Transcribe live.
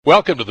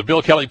Welcome to the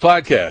Bill Kelly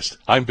Podcast.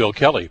 I'm Bill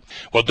Kelly.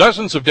 Well,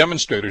 dozens of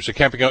demonstrators are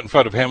camping out in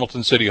front of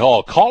Hamilton City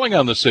Hall, calling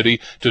on the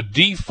city to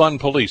defund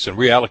police and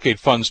reallocate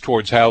funds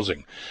towards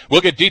housing.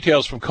 We'll get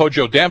details from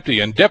Kojo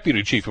Damti and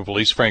Deputy Chief of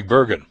Police Frank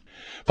Bergen.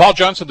 Paul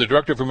Johnson, the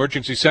Director of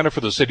Emergency Center for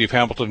the City of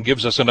Hamilton,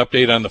 gives us an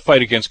update on the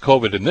fight against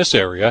COVID in this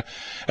area.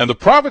 And the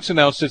province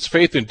announced its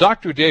faith in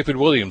Dr. David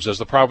Williams as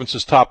the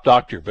province's top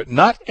doctor, but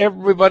not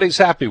everybody's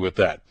happy with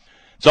that.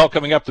 It's all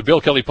coming up. The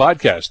Bill Kelly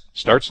Podcast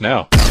starts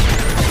now.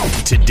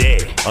 Today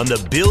on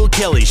the Bill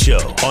Kelly Show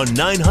on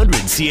 900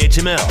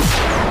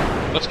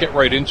 CHML. Let's get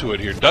right into it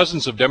here.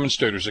 Dozens of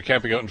demonstrators are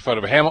camping out in front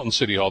of Hamilton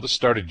City Hall. This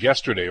started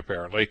yesterday,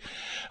 apparently,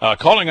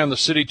 calling on the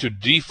city to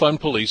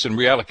defund police and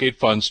reallocate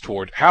funds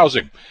toward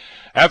housing.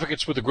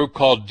 Advocates with a group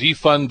called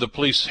Defund the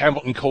Police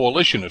Hamilton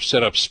Coalition have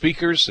set up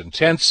speakers and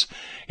tents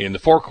in the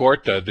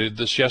forecourt. Did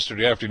this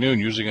yesterday afternoon,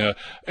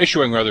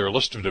 issuing a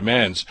list of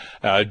demands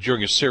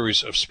during a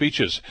series of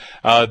speeches.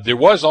 There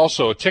was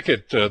also a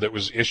ticket that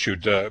was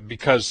issued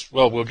because,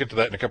 well, we'll get to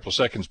that in a couple of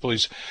seconds.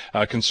 Police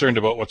concerned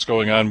about what's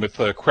going on with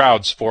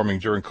crowds forming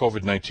during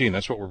COVID-19.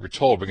 That's what we were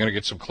told. We're going to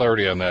get some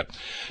clarity on that.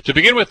 To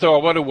begin with, though, I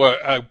want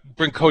to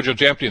bring Kojo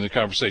Damti in the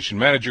conversation,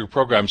 Manager of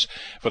Programs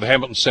for the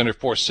Hamilton Center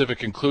for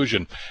Civic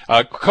Inclusion.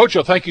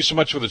 Kojo, thank you so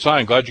much for the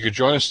time. Glad you could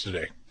join us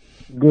today.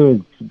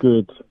 Good.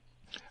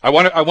 I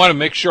want to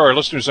make sure our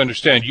listeners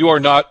understand you are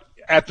not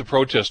at the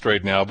protest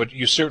right now, but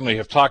you certainly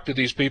have talked to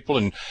these people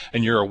and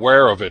you're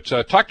aware of it.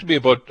 Talk to me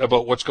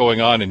about what's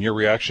going on and your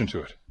reaction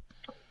to it.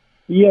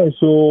 Yeah,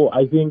 so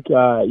I think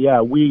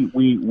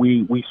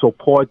we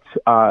support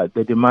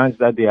the demands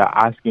that they are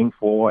asking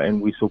for,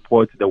 and we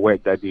support the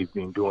work that they've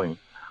been doing.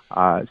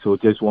 So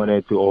just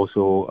wanted to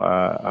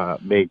also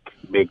make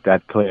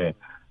that clear.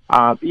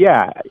 I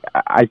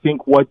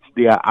think what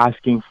they are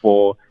asking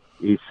for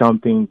is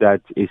something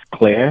that is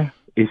clear,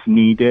 is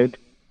needed,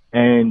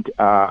 and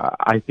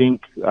I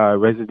think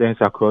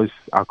residents across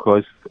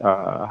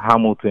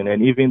Hamilton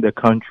and even the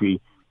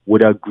country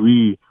would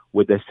agree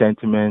with the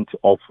sentiment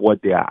of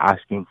what they are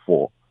asking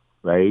for,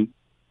 right?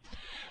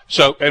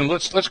 So, and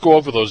let's go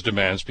over those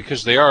demands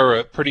because they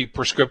are pretty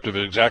prescriptive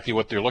of exactly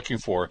what they're looking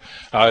for.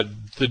 The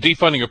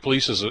defunding of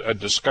police is a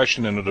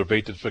discussion and a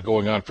debate that's been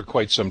going on for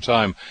quite some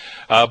time,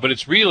 but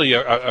it's really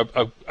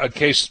a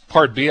case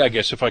part B, I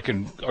guess, if I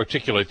can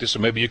articulate this,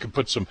 and maybe you can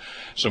put some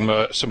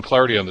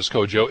clarity on this,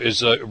 Kojo,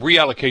 is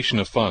reallocation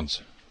of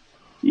funds.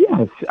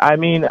 Yes, I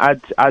mean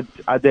at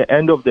the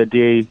end of the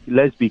day,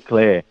 let's be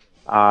clear.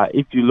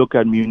 If you look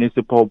at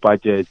municipal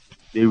budgets,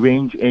 they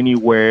range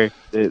anywhere.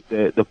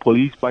 The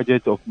police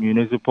budget of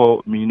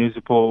municipal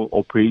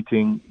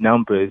operating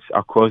numbers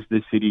across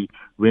the city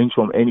range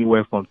from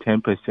anywhere from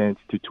 10%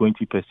 to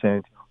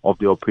 20% of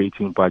the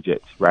operating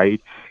budget,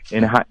 right?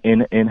 In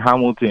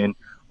Hamilton,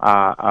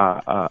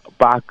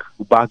 back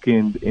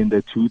in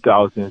the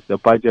 2000s, the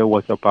budget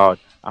was about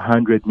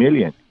 100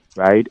 million,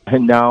 right?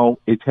 And now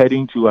it's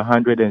heading to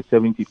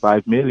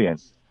 175 million.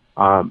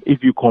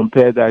 If you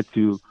compare that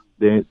to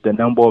the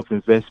number of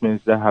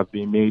investments that have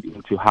been made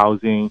into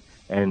housing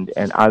and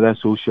other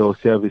social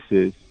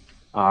services,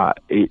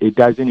 it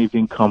doesn't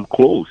even come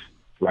close,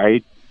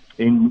 right?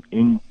 In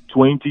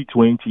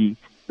 2020,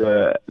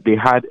 they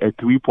had a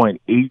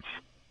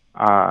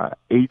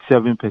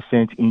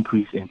 3.87%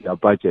 increase in their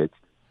budget.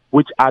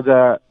 Which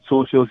other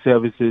social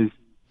services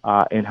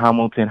in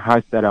Hamilton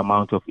has that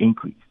amount of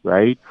increase,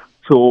 right?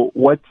 So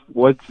what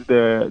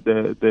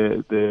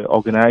the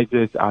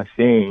organizers are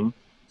saying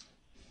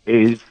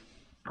is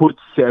put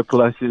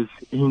surpluses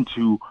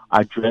into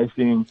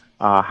addressing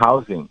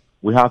housing.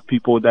 We have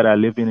people that are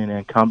living in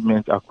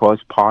encampments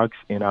across parks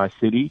in our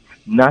city.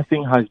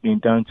 Nothing has been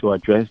done to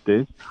address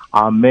this.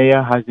 Our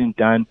mayor hasn't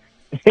done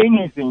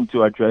anything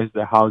to address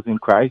the housing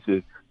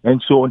crisis.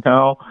 And so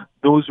now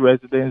those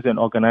residents and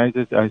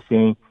organizers are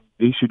saying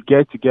they should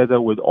get together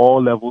with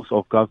all levels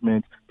of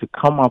government to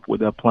come up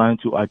with a plan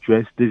to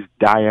address this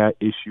dire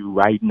issue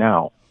right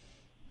now.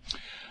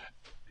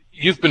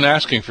 You've been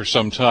asking for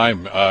some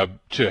time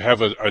to have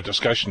a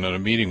discussion and a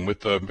meeting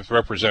with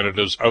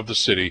representatives of the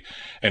city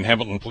and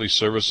Hamilton Police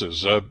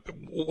Services.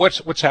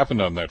 What's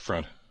happened on that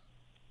front?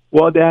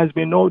 Well, there has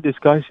been no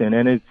discussion,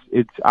 and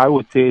it's I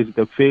would say it's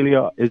a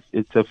failure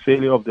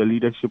of the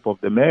leadership of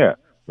the mayor,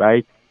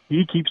 right?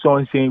 He keeps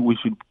on saying we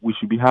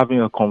should be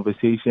having a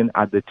conversation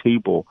at the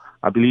table.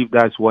 I believe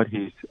that's what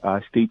his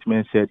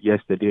statement said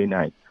yesterday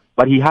night.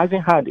 But he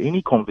hasn't had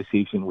any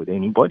conversation with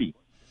anybody.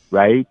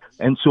 Right?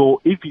 And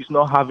so if he's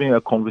not having a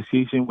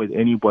conversation with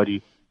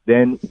anybody,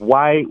 then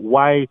why is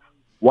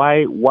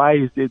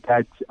it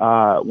that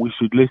we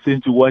should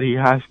listen to what he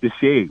has to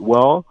say?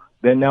 Well,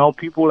 then now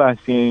people are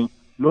saying,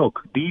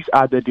 look, these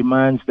are the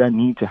demands that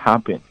need to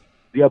happen.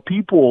 There are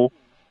people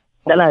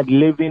that are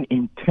living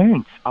in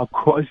tents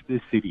across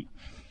the city.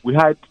 We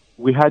had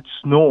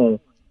snow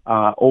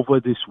over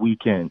this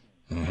weekend.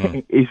 Mm-hmm.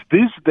 Is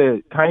this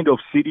the kind of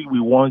city we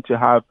want to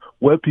have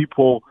where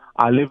people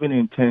are living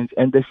in tents,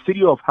 and the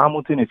city of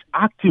Hamilton is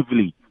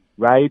actively,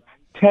 right,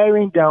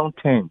 tearing down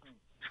tents,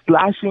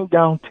 slashing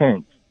down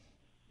tents?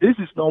 This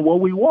is not what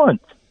we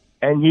want.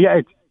 And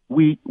yet,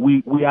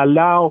 we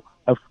allow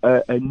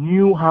a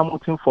new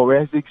Hamilton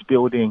Forensics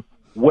building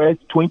worth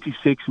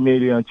 $26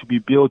 million to be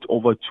built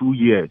over 2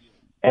 years,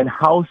 and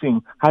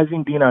housing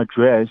hasn't been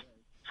addressed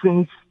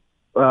since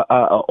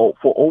for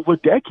over a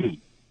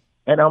decade.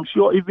 And I'm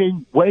sure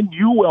even when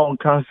you were on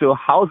council,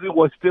 housing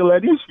was still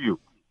an issue.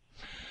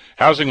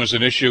 Housing was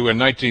an issue in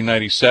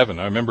 1997.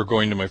 I remember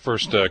going to my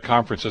first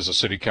conference as a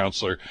city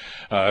councilor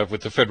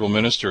with the federal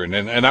minister, and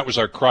that was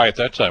our cry at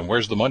that time.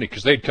 Where's the money?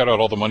 Because they'd cut out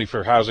all the money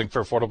for housing,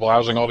 for affordable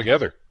housing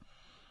altogether.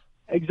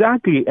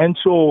 Exactly. And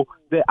so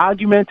the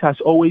argument has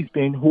always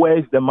been,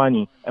 where's the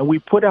money? And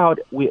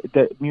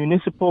the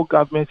municipal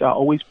governments are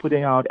always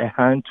putting out a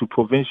hand to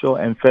provincial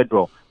and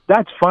federal.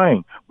 That's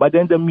fine. But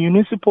then the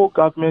municipal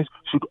governments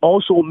should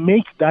also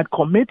make that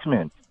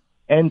commitment.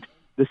 And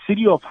the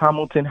city of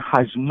Hamilton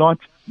has not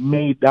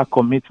made that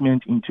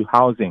commitment into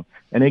housing.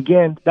 And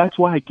again, that's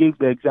why I gave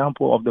the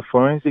example of the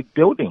forensic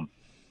building.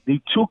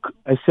 They took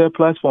a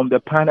surplus from the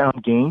Pan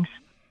Am Games.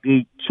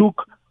 They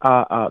took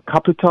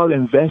capital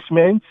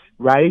investments,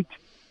 right?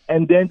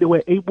 And then they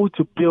were able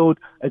to build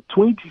a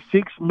 $26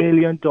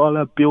 million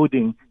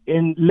building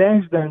in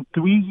less than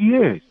 3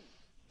 years.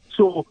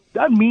 So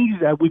that means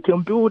that we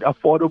can build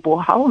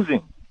affordable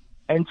housing.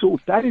 And so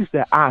that is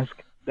the ask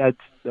that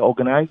the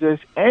organizers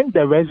and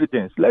the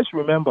residents, let's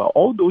remember,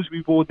 all those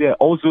people there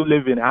also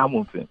live in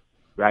Hamilton,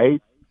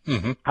 right?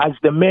 Mm-hmm. Has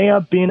the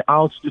mayor been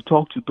out to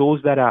talk to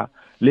those that are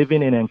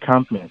living in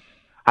encampments?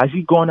 Has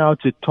he gone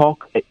out to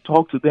talk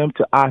to them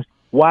to ask,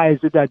 why is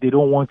it that they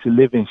don't want to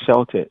live in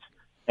shelters?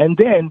 And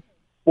then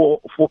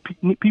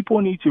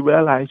people need to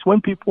realize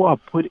when people are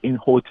put in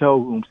hotel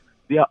rooms,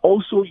 they are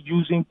also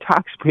using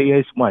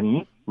taxpayers'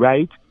 money,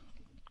 right,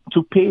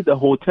 to pay the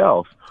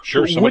hotels.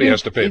 Sure, so somebody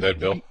has to pay that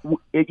bill.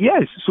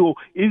 Yes, so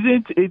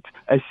isn't it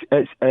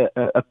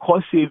a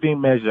cost-saving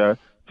measure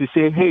to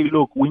say, hey,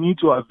 look, we need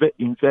to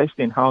invest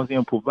in housing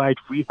and provide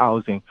free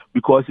housing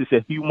because it's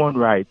a human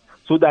right,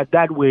 so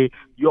that way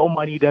your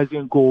money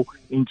doesn't go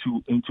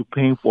into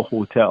paying for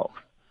hotels.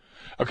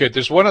 Okay,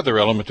 there's one other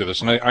element to this,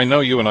 and I know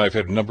you and I have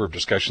had a number of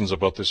discussions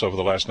about this over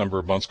the last number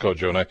of months,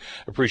 Kojo, and I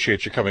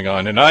appreciate you coming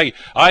on. And I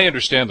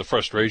understand the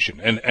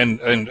frustration,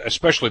 and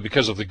especially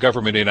because of the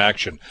government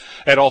inaction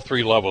at all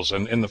three levels,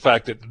 and the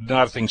fact that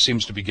nothing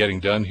seems to be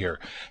getting done here.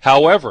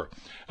 However,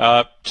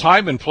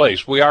 time and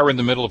place, we are in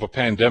the middle of a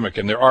pandemic,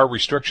 and there are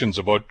restrictions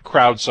about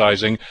crowd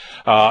sizing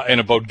and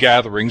about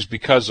gatherings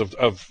because of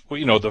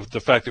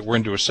the fact that we're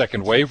into a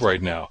second wave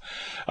right now.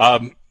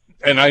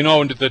 And I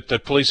know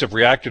that police have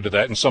reacted to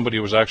that, and somebody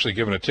was actually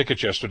given a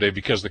ticket yesterday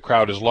because the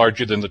crowd is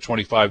larger than the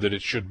 25 that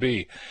it should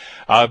be.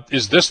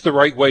 Is this the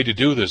right way to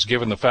do this,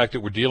 given the fact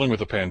that we're dealing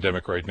with a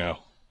pandemic right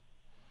now?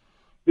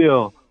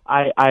 Bill,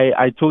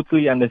 I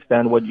totally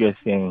understand what you're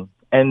saying.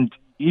 And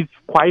if,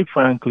 quite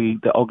frankly,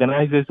 the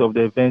organizers of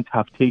the event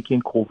have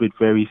taken COVID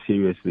very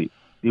seriously.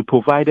 They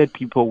provided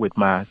people with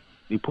masks.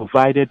 They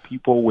provided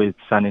people with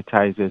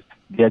sanitizers.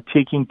 They're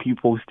taking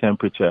people's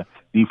temperature.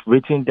 They've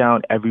written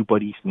down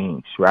everybody's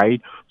names,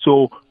 right?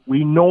 So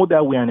we know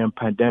that we're in a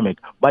pandemic.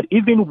 But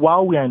even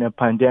while we're in a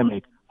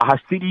pandemic, our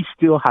city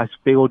still has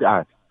failed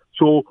us.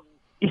 So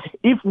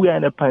if we're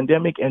in a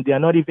pandemic and they're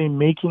not even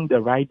making the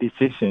right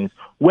decisions,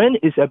 when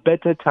is a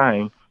better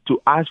time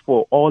to ask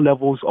for all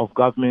levels of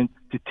government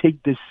to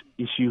take this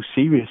issue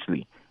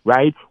seriously,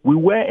 right? We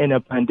were in a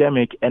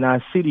pandemic and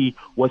our city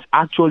was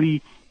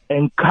actually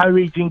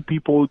encouraging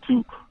people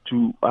to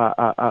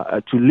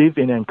live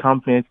in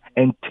encampments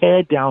and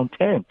tear down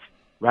tents,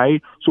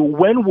 right? So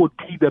when would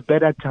be the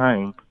better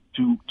time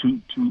to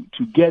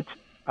get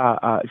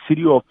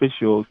city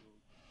officials,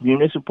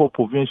 municipal,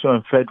 provincial,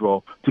 and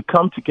federal to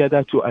come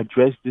together to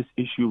address this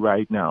issue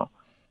right now?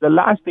 The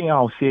last thing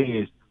I'll say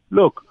is,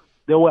 look,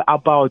 there were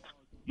about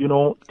 10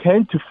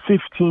 to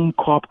 15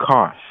 cop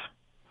cars.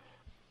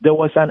 There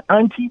was an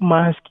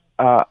anti-mask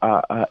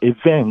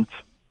event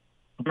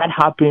that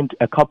happened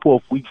a couple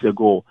of weeks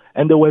ago,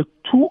 and there were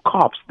 2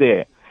 cops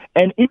there,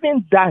 and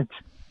even that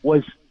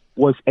was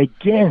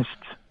against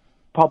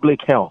public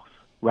health,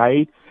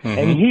 right? Mm-hmm.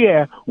 And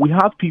here we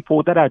have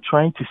people that are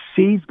trying to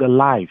save the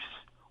lives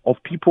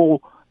of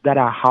people that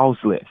are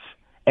houseless,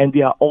 and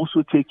they are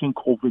also taking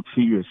COVID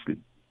seriously.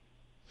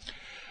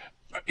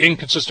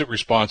 Inconsistent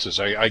responses.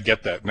 I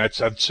get that, and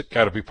that's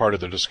got to be part of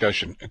the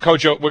discussion.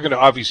 Kojo, we're going to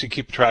obviously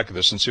keep track of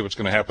this and see what's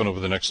going to happen over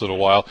the next little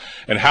while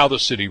and how the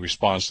city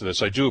responds to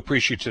this. I do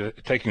appreciate you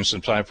taking some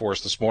time for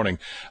us this morning.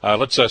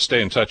 Let's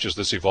stay in touch as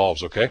this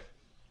evolves, okay?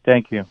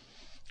 Thank you.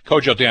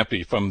 Kojo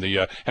Dampi from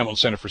the Hamilton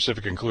Center for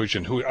Civic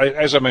Inclusion, who,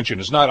 as I mentioned,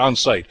 is not on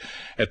site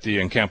at the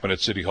encampment at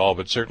City Hall,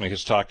 but certainly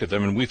has talked to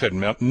them. And we've had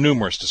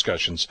numerous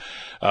discussions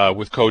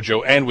with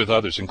Kojo and with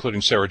others,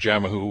 including Sarah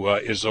Jama, who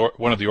is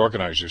one of the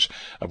organizers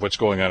of what's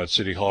going on at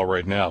City Hall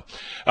right now.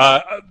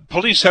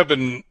 Police have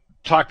been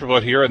talked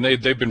about here, and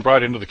they've been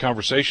brought into the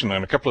conversation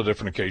on a couple of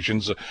different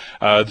occasions.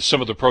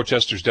 Some of the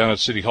protesters down at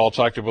City Hall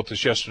talked about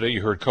this yesterday.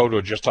 You heard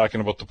Kojo just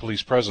talking about the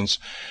police presence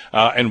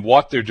and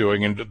what they're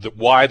doing and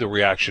why the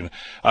reaction.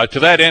 To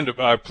that end,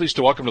 pleased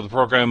to welcome to the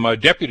program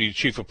Deputy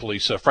Chief of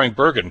Police Frank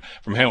Bergen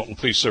from Hamilton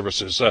Police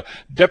Services.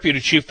 Deputy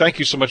Chief, thank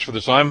you so much for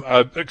the time.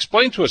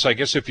 Explain to us, I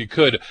guess, if you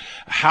could,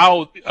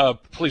 how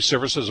police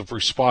services have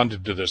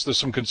responded to this. There's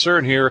some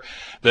concern here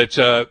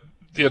that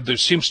there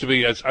seems to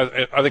be, I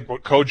think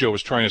what Kojo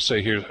was trying to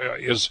say here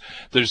is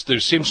there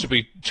seems to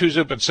be two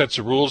different sets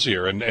of rules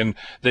here, and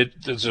that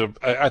there's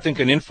I think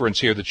an inference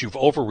here that you've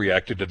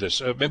overreacted to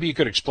this. Maybe you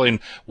could explain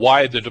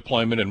why the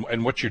deployment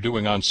and what you're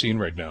doing on scene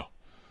right now.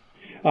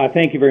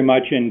 Thank you very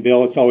much, and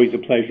Bill, it's always a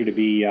pleasure to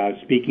be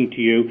speaking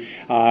to you.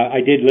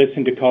 I did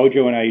listen to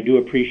Kojo, and I do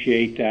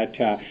appreciate that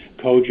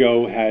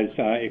Kojo has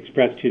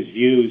expressed his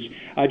views.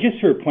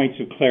 Just for points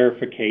of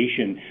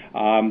clarification,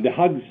 the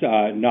Hugs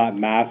Not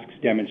Masks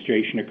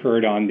demonstration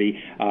occurred on the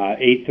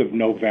 8th of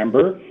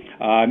November.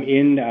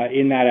 In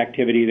that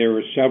activity, there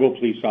were several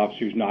police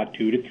officers, not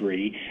 2 to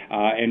 3,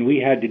 and we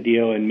had to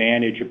deal and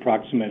manage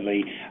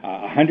approximately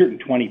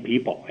 120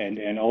 people,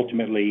 and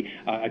ultimately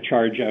a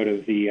charge out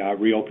of the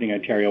Reopening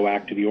Ontario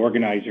Act to the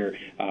organizer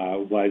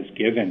was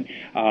given.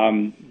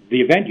 The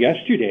event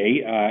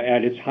yesterday,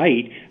 at its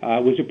height,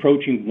 was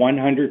approaching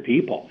 100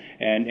 people.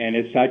 And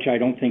as such, I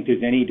don't think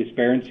there's any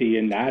disparity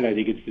in that. I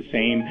think it's the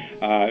same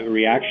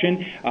reaction.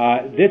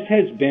 This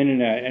has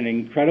been an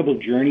incredible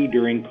journey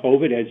during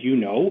COVID, as you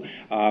know.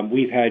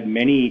 We've had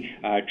many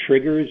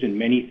triggers and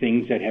many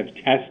things that have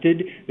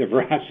tested the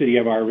veracity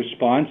of our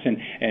response,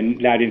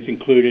 and that has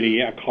included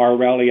a car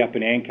rally up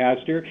in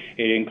Ancaster.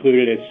 It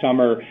included a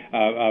summer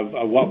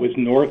of what was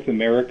North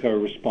America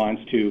response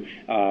to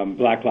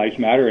Black Lives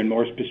Matter, and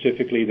more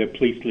specifically the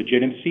police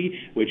legitimacy,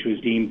 which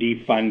was deemed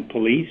defund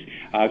police.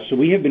 So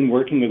we have been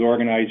working with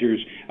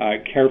organizers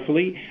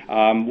carefully.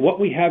 What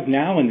we have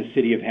now in the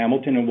city of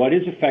Hamilton, and what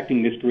is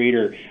affecting this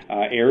greater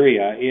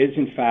area, is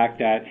in fact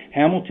that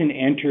Hamilton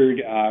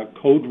entered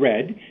Code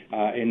Red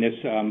in this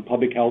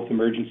public health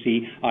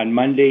emergency on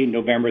Monday,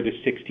 November the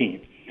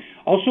 16th.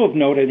 Also of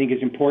note, I think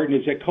is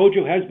important, is that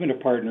Kojo has been a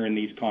partner in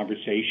these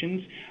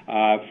conversations.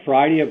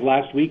 Friday of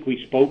last week,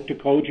 we spoke to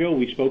Kojo,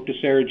 we spoke to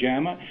Sarah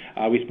Jama,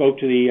 we spoke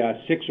to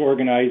the 6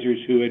 organizers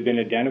who had been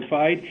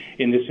identified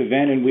in this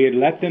event, and we had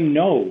let them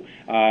know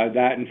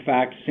that, in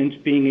fact, since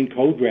being in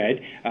Code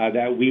Red,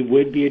 that we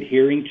would be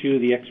adhering to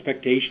the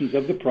expectations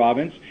of the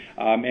province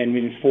and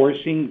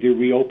enforcing the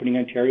Reopening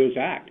Ontario's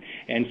Act.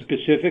 And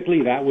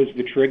specifically, that was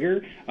the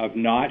trigger of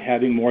not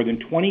having more than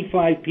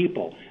 25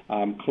 people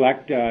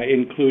collect,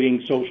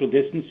 including social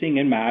distancing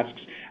and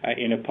masks,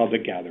 in a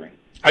public gathering.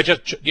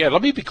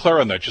 Let me be clear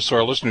on that, just so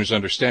our listeners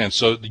understand.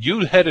 So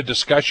you had a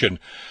discussion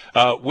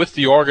with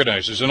the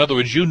organizers. In other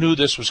words, you knew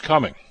this was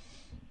coming.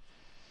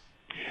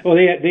 Well,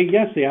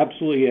 they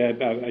absolutely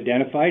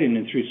identified, and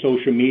then through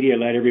social media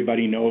let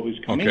everybody know it was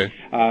coming.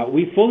 Okay.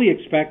 We fully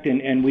expect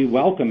and we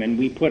welcome, and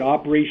we put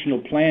operational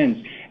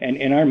plans,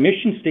 and our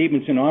mission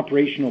statements and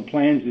operational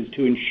plans is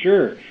to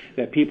ensure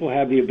that people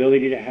have the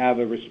ability to have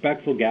a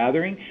respectful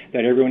gathering,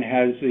 that everyone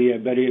has the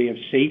ability of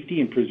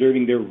safety and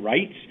preserving their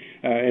rights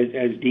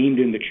as deemed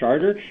in the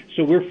Charter.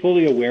 So we're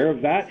fully aware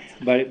of that,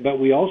 but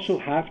we also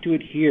have to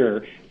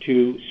adhere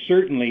to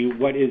certainly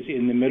what is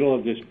in the middle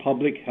of this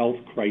public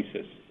health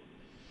crisis.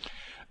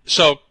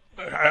 So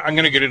I'm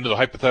going to get into the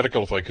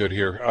hypothetical, if I could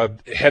here.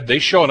 Had they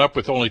shown up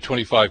with only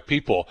 25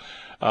 people,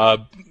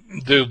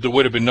 there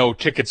would have been no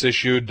tickets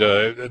issued.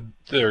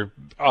 There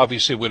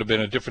obviously would have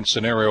been a different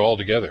scenario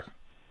altogether.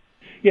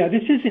 Yeah,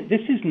 this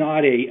is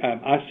not a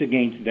us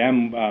against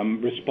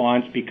them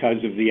response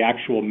because of the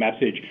actual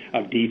message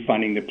of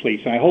defunding the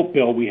police. And I hope,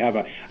 Bill, we have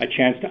a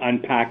chance to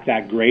unpack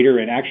that greater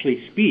and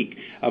actually speak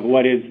of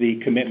what is the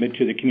commitment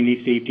to the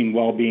Community Safety and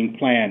Wellbeing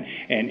Plan,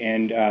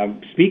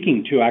 and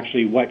speaking to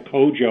actually what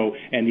Kojo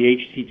and the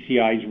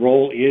HCCI's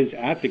role is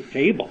at the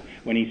table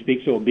when he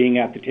speaks about being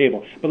at the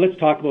table. But let's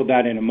talk about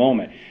that in a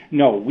moment.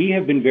 No, we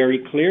have been very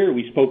clear.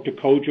 We spoke to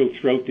Kojo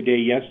throughout the day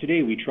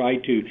yesterday. We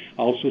tried to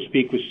also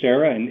speak with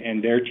Sarah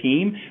and their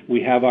team.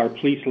 We have our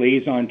police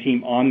liaison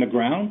team on the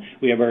ground.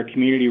 We have our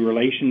community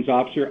relations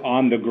officer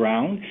on the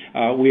ground.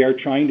 We are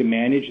trying to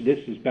manage this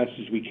as best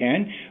as we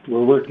can.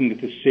 We're working with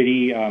the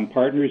city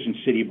partners and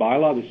city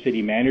bylaw, the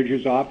city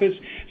manager's office.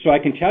 So I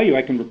can tell you,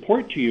 I can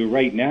report to you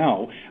right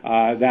now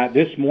that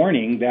this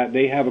morning that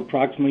they have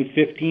approximately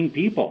 15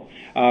 people.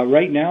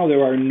 Right now,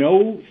 there are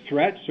no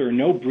threats or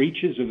no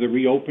breaches of the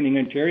Reopening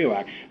Ontario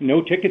Act.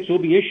 No tickets will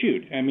be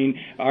issued. I mean,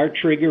 our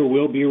trigger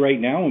will be right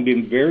now, and we've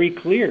been very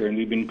clear, and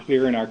we've been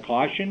clear in our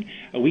caution.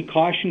 We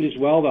cautioned as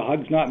well the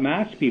Hugs Not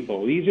Masks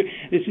people. This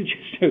is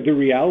just the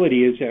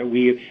reality is that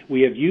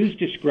we have used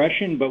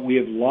discretion, but we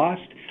have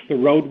lost the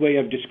roadway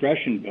of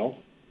discretion, Bill.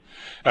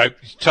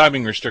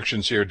 Timing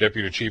restrictions here,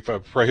 Deputy Chief,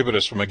 prohibit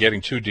us from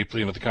getting too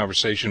deeply into the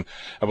conversation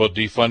about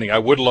defunding. I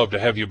would love to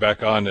have you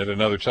back on at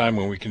another time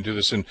when we can do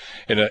this in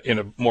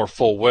a more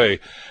full way.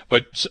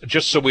 But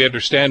just so we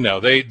understand now,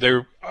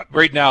 they're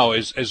right now,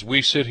 as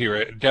we sit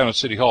here down at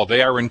City Hall,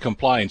 they are in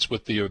compliance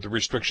with the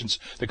restrictions,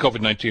 the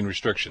COVID-19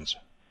 restrictions.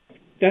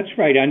 That's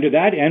right, under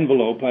that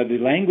envelope, the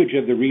language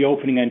of the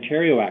Reopening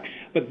Ontario Act.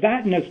 But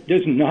that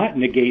does not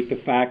negate the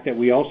fact that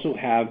we also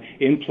have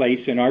in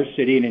place in our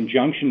city an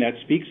injunction that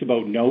speaks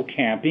about no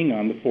camping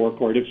on the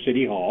forecourt of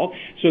City Hall.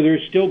 So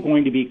there's still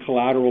going to be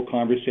collateral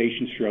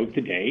conversations throughout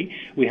the day.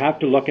 We have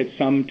to look at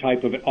some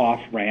type of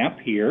off-ramp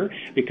here,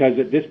 because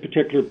at this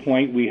particular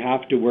point we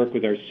have to work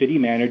with our city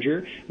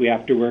manager, we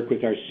have to work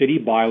with our city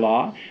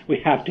bylaw, we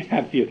have to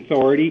have the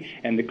authority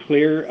and the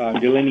clear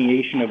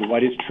delineation of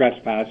what is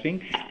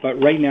trespassing. But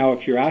right now,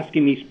 if you're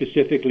asking me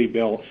specifically,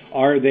 Bill,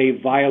 are they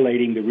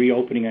violating the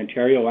Reopening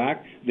Ontario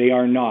Act? They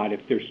are not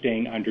if they're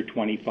staying under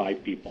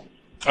 25 people.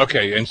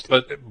 Okay,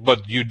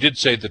 but you did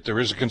say that there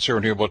is a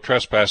concern here about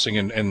trespassing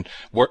and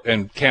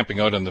camping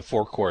out on the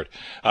forecourt.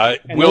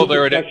 Will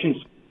there?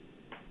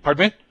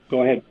 Pardon me?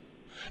 Go ahead.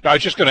 No, I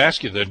was just going to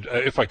ask you that,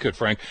 if I could,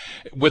 Frank.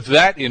 With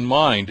that in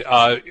mind,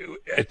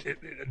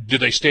 do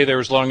they stay there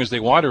as long as they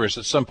want, or is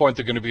at some point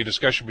there going to be a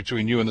discussion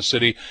between you and the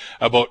city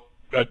about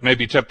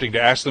maybe attempting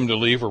to ask them to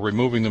leave or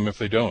removing them if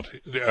they don't?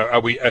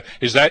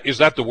 Is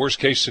that the worst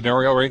case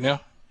scenario right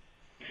now?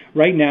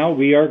 Right now,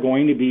 we are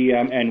going to be,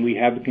 and we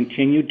have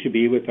continued to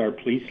be with our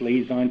police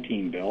liaison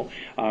team, Bill,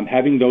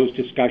 having those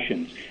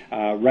discussions.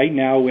 Right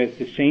now, with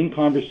the same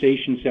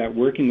conversations that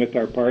working with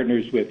our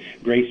partners with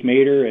Grace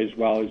Mader as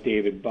well as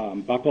David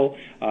Buckle,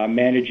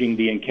 managing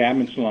the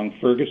encampments along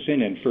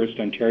Ferguson and First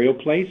Ontario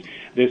Place.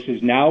 This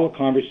is now a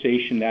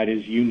conversation that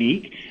is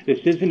unique. This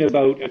isn't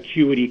about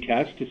acuity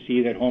tests to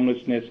see that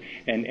homelessness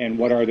and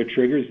what are the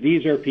triggers.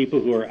 These are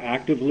people who are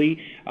actively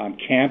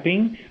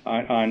camping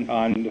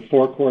on the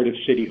forecourt of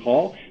City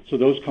Hall, so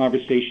those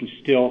conversations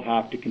still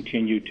have to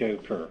continue to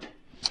occur.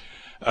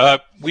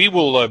 We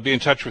will be in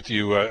touch with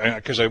you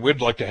because I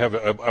would like to have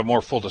a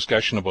more full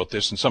discussion about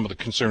this and some of the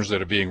concerns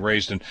that are being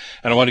raised, and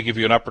I want to give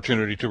you an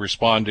opportunity to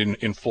respond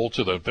in full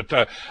to them.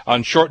 But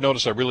on short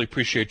notice, I really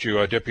appreciate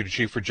you, Deputy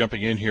Chief, for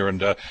jumping in here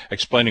and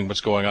explaining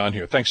what's going on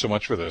here. Thanks so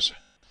much for this.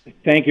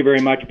 Thank you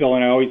very much, Bill,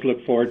 and I always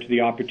look forward to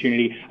the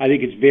opportunity. I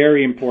think it's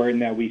very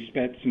important that we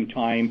spend some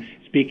time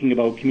speaking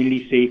about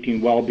community safety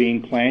and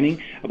well-being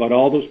planning, about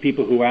all those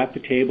people who are at the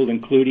table,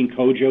 including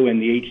COJO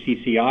and the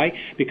HCCI,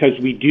 because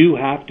we do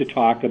have to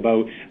talk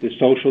about the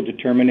social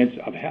determinants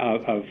of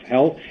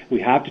health. We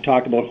have to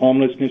talk about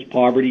homelessness,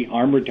 poverty,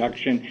 harm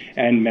reduction,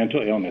 and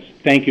mental illness.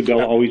 Thank you,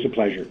 Bill. Always a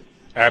pleasure.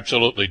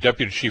 Absolutely.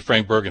 Deputy Chief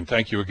Frank Bergen,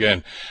 thank you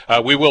again.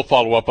 We will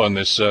follow up on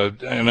this,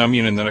 and I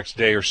mean in the next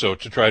day or so,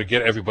 to try to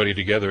get everybody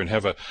together and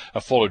have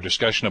a fuller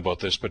discussion about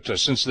this. But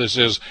since this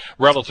is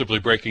relatively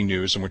breaking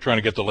news and we're trying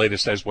to get the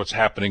latest as what's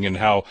happening and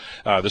how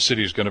the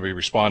city is going to be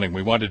responding,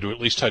 we wanted to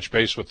at least touch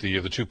base with the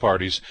two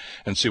parties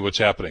and see what's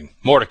happening.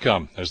 More to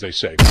come, as they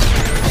say.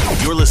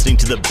 You're listening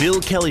to the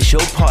Bill Kelly Show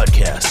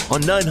podcast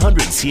on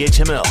 900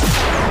 CHML.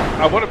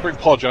 I want to bring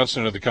Paul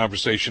Johnson into the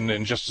conversation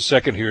in just a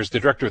second here as the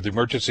director of the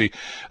emergency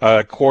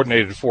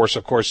coordinated force,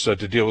 of course, to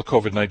deal with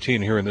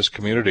COVID-19 here in this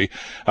community,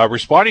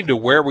 responding to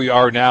where we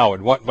are now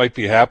and what might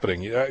be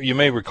happening. You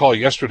may recall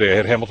yesterday I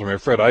had Hamilton Mayor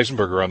Fred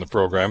Eisenberger on the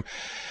program,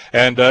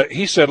 and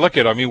he said, look,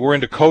 we're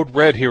into code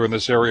red here in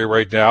this area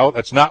right now.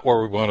 That's not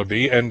where we want to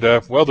be, and,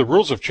 well, the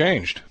rules have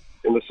changed.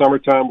 In the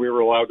summertime, we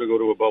were allowed to go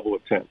to a bubble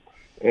of 10.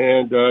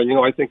 And,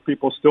 I think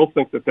people still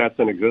think that that's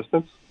in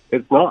existence.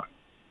 It's not.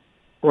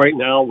 Right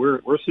now,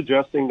 we're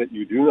suggesting that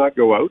you do not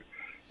go out,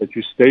 that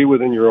you stay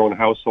within your own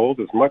household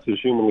as much as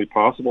humanly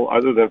possible,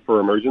 other than for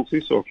emergency.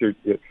 So if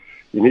you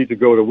need to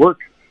go to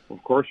work,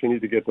 of course you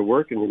need to get to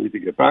work and you need to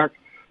get back.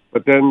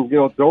 But then,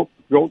 don't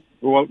go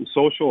out and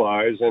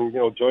socialize and,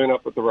 join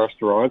up at the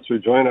restaurants or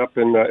join up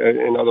in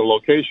other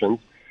locations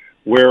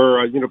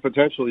where,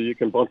 potentially you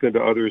can bump into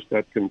others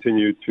that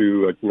continue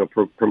to,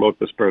 promote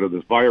the spread of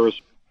this virus.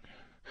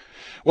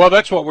 Well,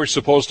 that's what we're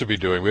supposed to be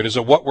doing. It is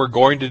what we're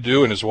going to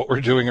do and is what we're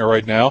doing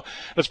right now.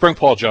 Let's bring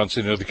Paul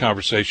Johnson into the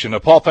conversation.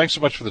 Paul, thanks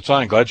so much for the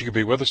time. Glad you could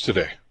be with us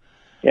today.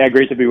 Yeah,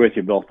 great to be with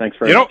you, Bill. Thanks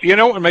very much. You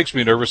know what makes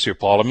me nervous here,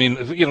 Paul? I mean,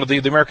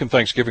 the American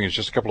Thanksgiving is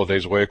just a couple of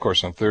days away, of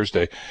course, on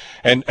Thursday,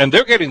 and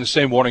they're getting the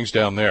same warnings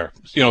down there.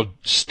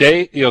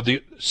 Stay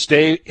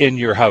in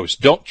your house.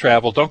 Don't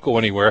travel. Don't go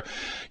anywhere.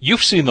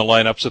 You've seen the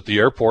lineups at the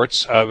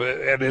airports,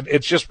 and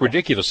it's just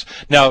ridiculous.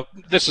 Now,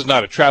 this is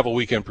not a travel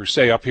weekend per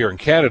se up here in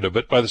Canada,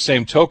 but by the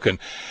same token,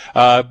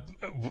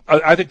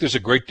 I think there's a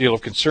great deal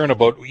of concern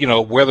about,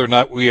 whether or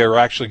not we are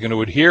actually going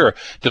to adhere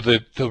to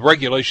the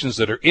regulations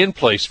that are in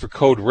place for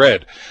Code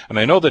Red. And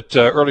I know that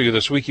earlier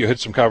this week you had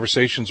some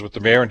conversations with the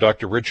mayor and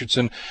Dr.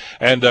 Richardson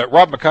and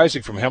Rob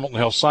McIsaac from Hamilton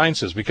Health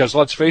Sciences, because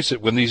let's face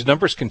it, when these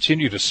numbers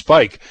continue to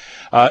spike,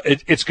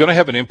 it's going to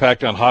have an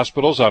impact on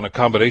hospitals, on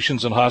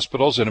accommodations in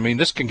hospitals, and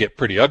this can get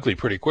pretty ugly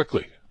pretty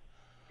quickly.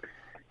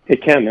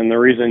 It can, and the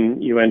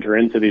reason you enter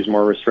into these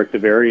more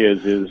restrictive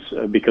areas is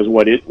because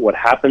what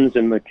happens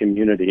in the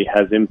community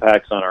has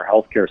impacts on our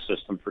healthcare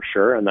system for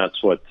sure, and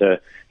that's what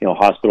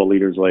hospital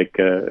leaders like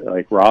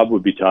Rob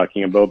would be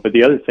talking about. But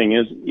the other thing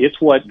is, it's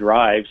what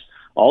drives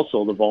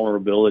also the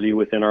vulnerability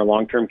within our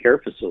long-term care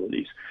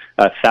facilities.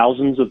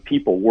 Thousands of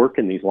people work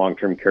in these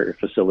long-term care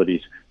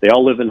facilities. They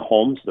all live in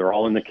homes. They're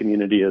all in the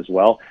community as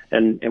well.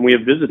 And we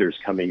have visitors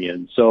coming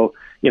in. So,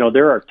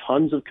 there are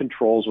tons of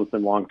controls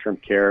within long-term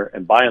care.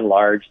 And by and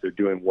large, they're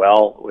doing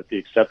well, with the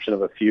exception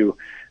of a few,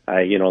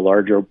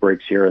 large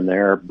outbreaks here and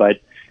there.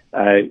 But,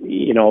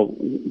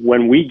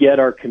 when we get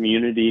our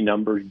community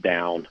numbers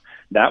down,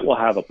 that will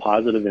have a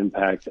positive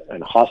impact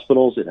on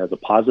hospitals. It has a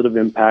positive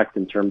impact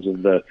in terms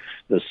of the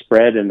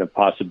spread and the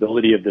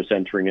possibility of this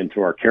entering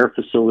into our care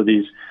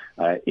facilities.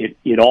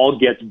 It all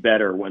gets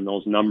better when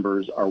those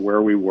numbers are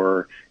where we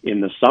were in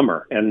the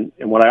summer. And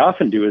what I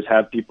often do is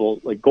have people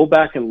go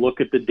back and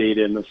look at the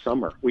data in the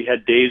summer. We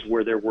had days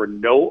where there were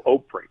no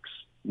outbreaks,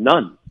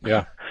 none.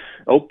 Yeah.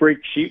 Outbreak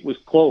sheet was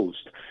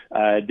closed.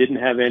 Didn't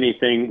have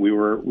anything. We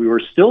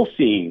were still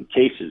seeing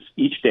cases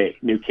each day,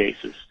 new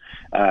cases.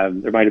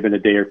 There might have been a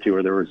day or two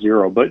where there were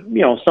zero, but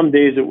some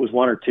days it was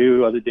one or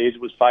two, other days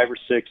it was 5 or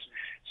 6.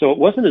 So it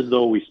wasn't as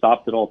though we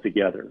stopped it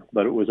altogether,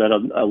 but it was at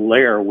a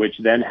layer which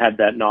then had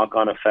that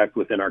knock-on effect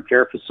within our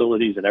care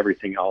facilities and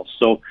everything else.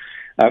 So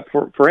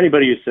for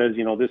anybody who says,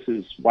 this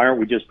is, why aren't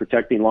we just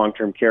protecting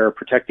long-term care,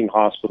 protecting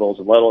hospitals,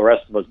 and let the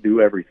rest of us do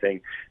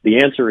everything?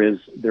 The answer is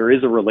there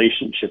is a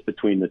relationship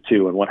between the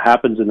two, and what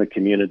happens in the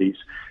communities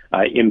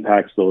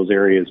impacts those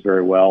areas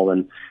very well.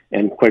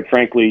 And quite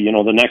frankly,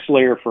 the next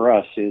layer for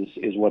us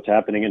is what's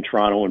happening in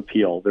Toronto and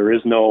Peel. There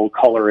is no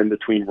color in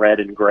between red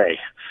and gray.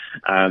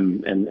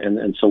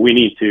 And so we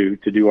need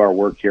to do our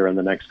work here in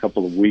the next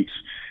couple of weeks,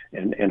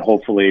 and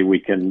hopefully we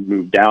can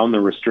move down the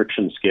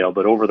restriction scale.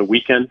 But over the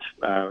weekend,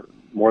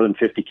 more than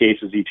 50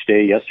 cases each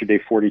day. Yesterday,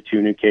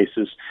 42 new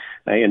cases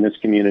in this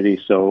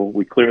community. So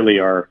we clearly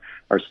are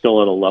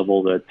still at a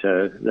level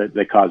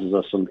that causes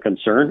us some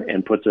concern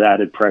and puts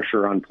added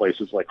pressure on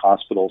places like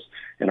hospitals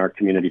and our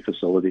community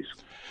facilities.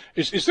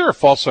 Is there a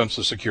false sense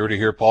of security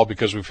here, Paul,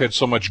 because we've had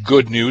so much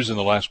good news in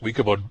the last week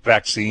about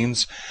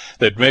vaccines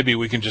that maybe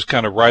we can just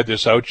kind of ride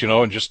this out,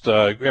 and just,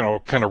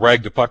 kind of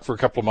rag the puck for a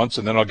couple of months,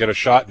 and then I'll get a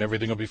shot and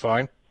everything will be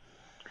fine?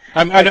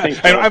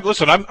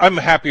 Listen, I'm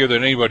happier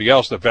than anybody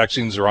else that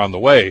vaccines are on the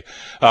way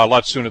a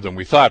lot sooner than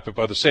we thought. But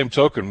by the same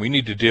token, we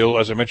need to deal,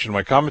 as I mentioned in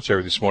my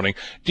commentary this morning,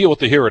 deal with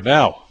the here and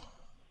now.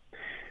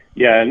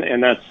 Yeah,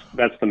 and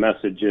that's the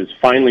message. Is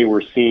finally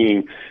we're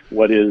seeing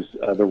what is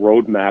the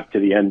roadmap to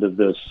the end of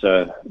this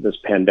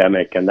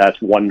pandemic, and that's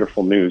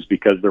wonderful news,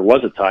 because there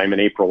was a time in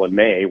April and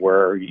May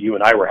where you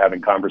and I were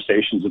having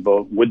conversations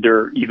about, would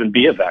there even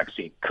be a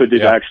vaccine? Could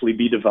it actually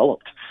be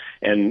developed?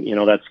 And,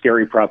 that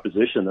scary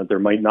proposition that there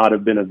might not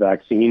have been a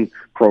vaccine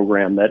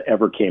program that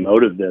ever came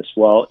out of this.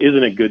 Well,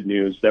 isn't it good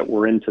news that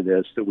we're into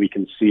this, that we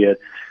can see it?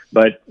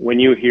 But when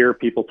you hear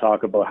people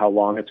talk about how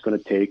long it's going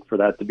to take for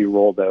that to be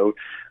rolled out,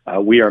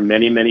 we are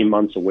many, many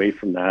months away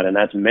from that. And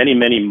that's many,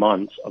 many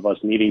months of us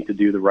needing to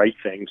do the right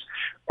things,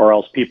 or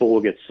else people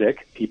will get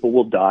sick, people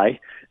will die,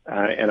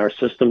 and our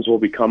systems will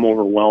become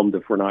overwhelmed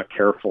if we're not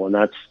careful. And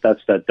that's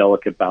that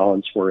delicate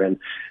balance we're in.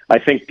 I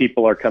think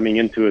people are coming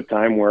into a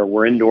time where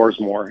we're indoors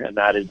more, and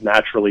that is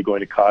naturally going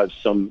to cause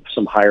some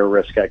higher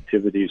risk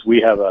activities. We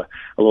have a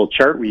little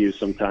chart we use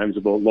sometimes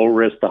about low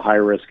risk to high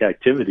risk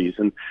activities.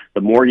 And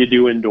the more you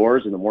do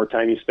indoors and the more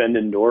time you spend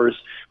indoors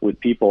with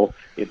people,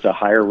 it's a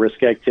higher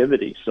risk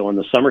activity. So in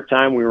the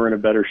summertime, we were in a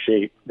better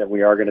shape than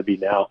we are going to be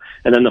now.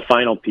 And then the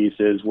final piece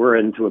is we're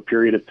into a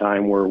period of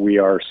time where we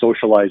are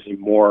socializing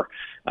more.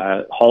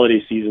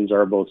 Holiday seasons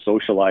are about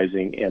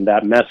socializing, and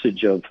that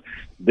message of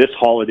this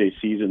holiday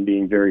season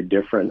being very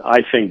different,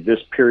 I think this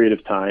period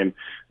of time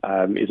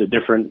is a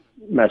different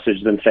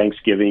message than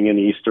Thanksgiving and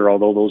Easter,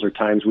 although those are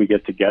times we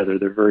get together.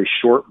 They're very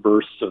short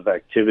bursts of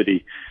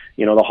activity.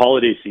 The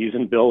holiday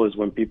season, Bill, is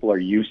when people are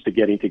used to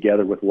getting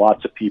together with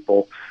lots of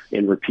people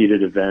in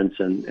repeated events,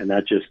 and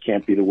that just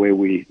can't be the way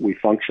we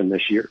function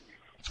this year.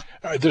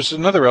 There's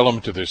another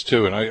element to this,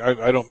 too, and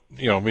I don't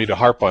mean to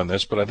harp on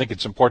this, but I think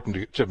it's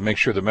important to make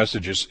sure the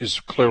message is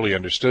clearly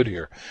understood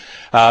here.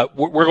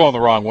 We're going the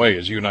wrong way,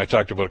 as you and I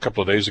talked about a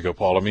couple of days ago,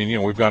 Paul. I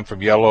mean, we've gone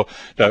from yellow,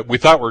 we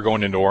thought we were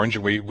going into orange,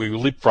 and we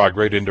leapfrogged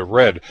right into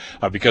red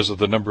because of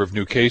the number of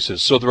new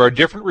cases. So there are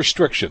different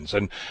restrictions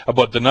and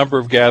about the number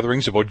of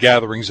gatherings, about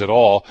gatherings at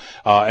all,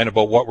 and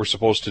about what we're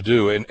supposed to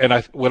do.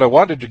 And what I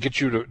wanted to get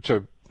you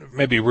to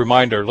maybe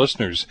remind our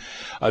listeners,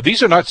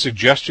 these are not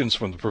suggestions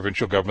from the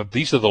provincial government.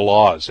 These are the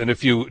laws. And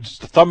if you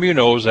thumb your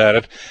nose at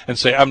it and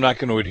say, I'm not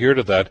going to adhere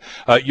to that,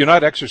 you're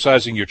not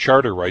exercising your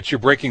charter rights. You're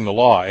breaking the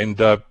law. And,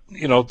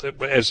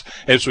 as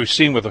we've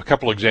seen with a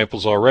couple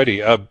examples already,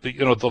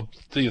 the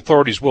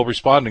authorities will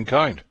respond in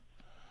kind.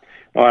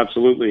 Oh,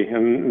 absolutely.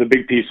 And the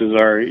big pieces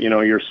are,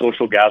 your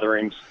social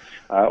gatherings.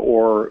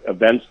 or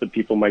events that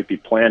people might be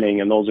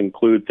planning, and those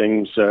include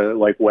things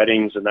like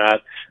weddings and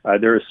that.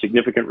 There are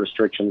significant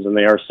restrictions, and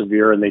they are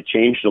severe, and they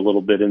changed a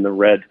little bit in the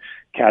red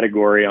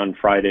category on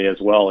Friday as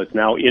well. It's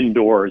now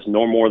indoors,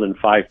 no more than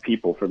 5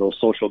 people for those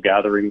social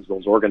gatherings,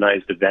 those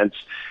organized events,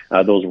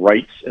 those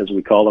rites, as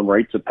we call them,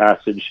 rites of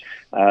passage.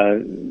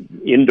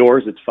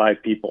 Indoors, it's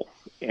 5 people.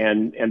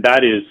 And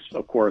that is,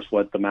 of course,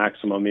 what the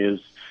maximum is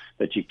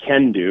that you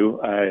can do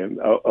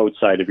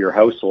outside of your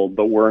household,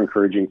 but we're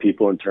encouraging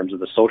people in terms of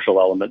the social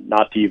element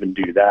not to even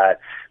do that.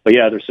 But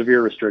yeah, there's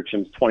severe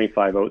restrictions,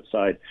 25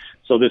 outside.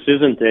 So this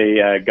isn't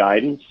a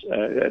guidance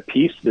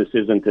piece. This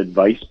isn't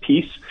advice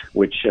piece,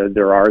 which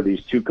there are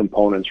these 2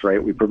 components,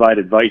 right? We provide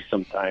advice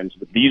sometimes,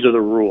 but these are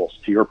the rules,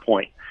 to your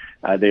point.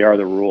 They are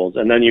the rules.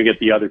 And then you get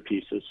the other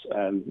pieces,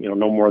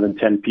 no more than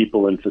 10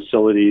 people in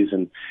facilities,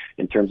 and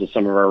in terms of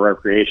some of our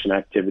recreation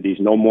activities,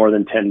 no more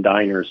than 10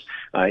 diners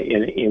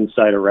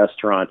inside a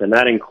restaurant. And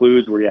that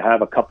includes where you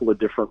have a couple of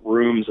different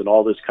rooms and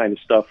all this kind of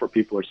stuff where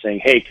people are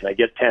saying, hey, can I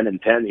get 10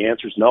 and 10? The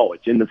answer is no,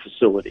 it's in the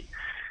facility.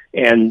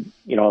 And,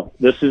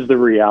 this is the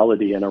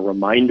reality and a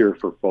reminder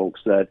for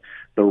folks that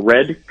the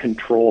red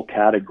control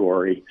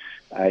category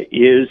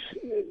is,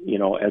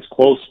 as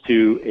close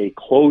to a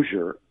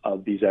closure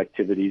of these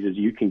activities as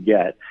you can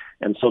get.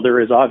 And so there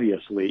is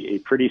obviously a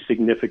pretty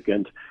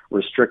significant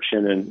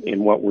restriction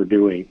in what we're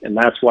doing. And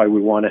that's why we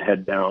want to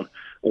head down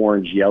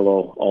orange,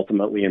 yellow,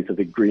 ultimately into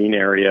the green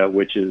area,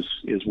 which is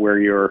where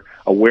you're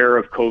aware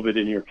of COVID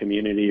in your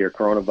community or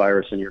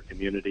coronavirus in your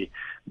community,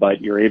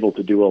 but you're able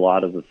to do a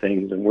lot of the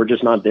things. And we're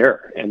just not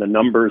there. And the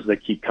numbers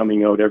that keep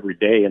coming out every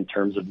day in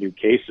terms of new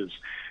cases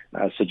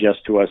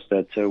suggest to us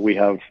that we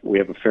have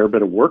a fair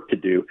bit of work to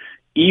do,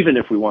 even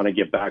if we want to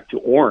get back to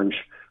orange,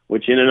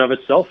 which in and of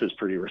itself is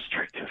pretty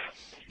restrictive.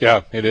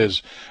 Yeah, it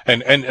is.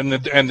 And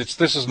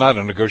this is not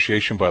a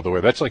negotiation, by the way.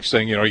 That's like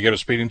saying, you get a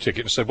speeding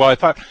ticket and say, well, I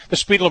thought the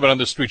speed limit on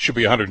this street should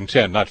be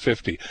 110, not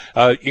 50.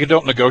 You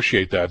don't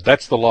negotiate that.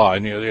 That's the law,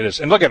 and it is.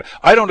 And look at it.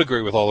 I don't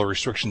agree with all the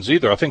restrictions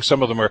either. I think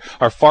some of them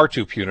are far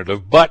too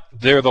punitive, but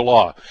they're the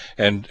law.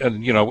 And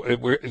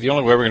the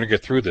only way we're going to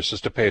get through this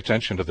is to pay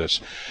attention to this.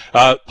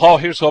 Paul,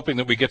 here's hoping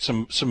that we get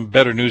some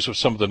better news of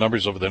some of the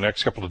numbers over the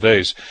next couple of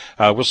days.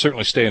 We'll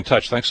certainly stay in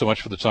touch. Thanks so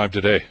much for the time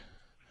today.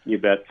 You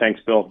bet.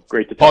 Thanks, Bill.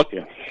 Great to talk to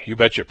you. You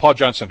betcha. Paul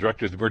Johnson,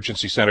 Director of the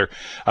Emergency Center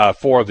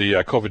for the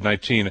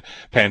COVID-19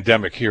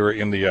 pandemic here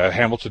in the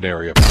Hamilton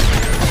area.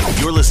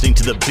 You're listening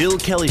to the Bill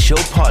Kelly Show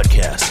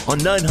podcast on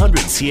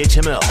 900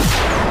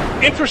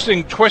 CHML.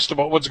 Interesting twist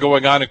about what's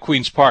going on at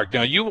Queen's Park.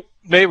 Now, you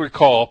may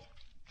recall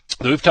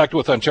we've talked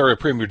with Ontario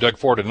Premier Doug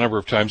Ford a number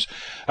of times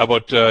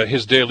about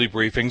his daily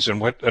briefings and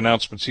what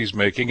announcements he's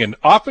making. And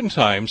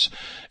oftentimes,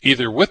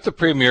 either with the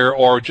Premier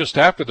or just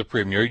after the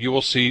Premier, you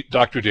will see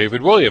Dr.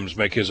 David Williams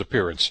make his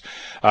appearance.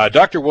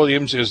 Dr.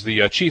 Williams is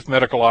the Chief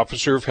Medical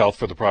Officer of Health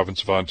for the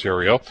province of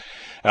Ontario.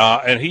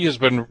 And he has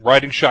been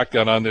riding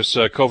shotgun on this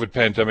COVID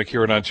pandemic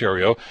here in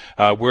Ontario.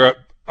 We're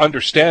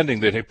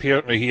understanding that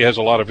apparently he has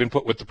a lot of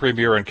input with the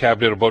Premier and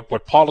Cabinet about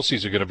what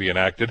policies are going to be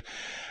enacted.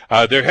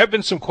 There have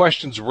been some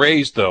questions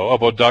raised, though,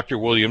 about Dr.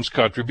 Williams'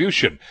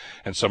 contribution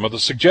and some of the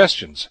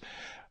suggestions,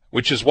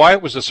 which is why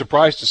it was a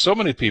surprise to so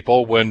many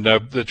people when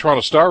the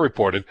Toronto Star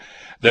reported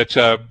that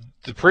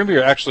the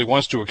Premier actually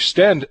wants to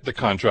extend the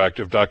contract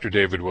of Dr.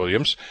 David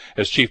Williams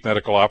as Chief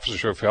Medical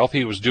Officer of Health.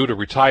 He was due to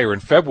retire in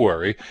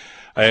February,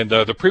 and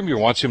the Premier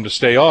wants him to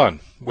stay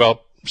on.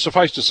 Well,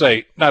 suffice to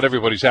say, not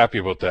everybody's happy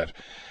about that.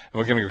 And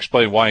we're going to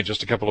explain why in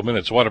just a couple of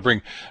minutes. I want to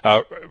bring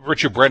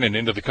Richard Brennan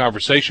into the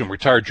conversation,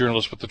 retired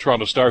journalist with the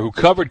Toronto Star who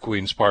covered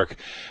Queen's Park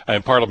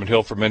and Parliament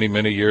Hill for many,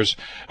 many years.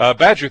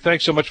 Badger,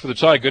 thanks so much for the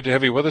time. Good to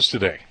have you with us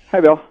today. Hi,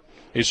 Bill. Are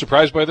you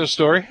surprised by this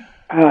story?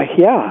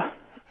 Yeah.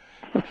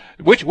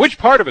 Which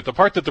part of it? The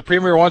part that the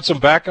Premier wants him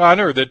back on,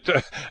 or that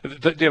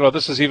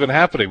this is even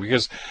happening?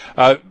 Because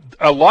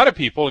a lot of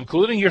people,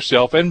 including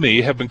yourself and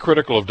me, have been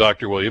critical of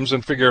Dr. Williams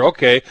and figure,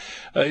 okay,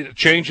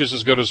 change is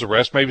as good as the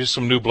rest. Maybe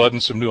some new blood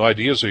and some new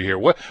ideas are here.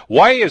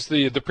 Why is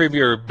the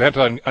Premier bent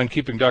on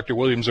keeping Dr.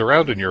 Williams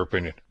around, in your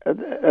opinion?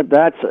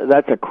 That's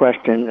a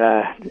question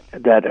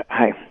that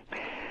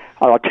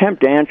I'll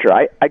attempt to answer.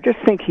 I just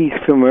think he's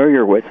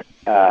familiar with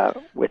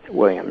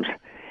Williams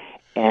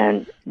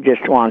and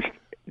just wants to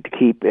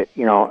keep it,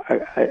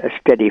 a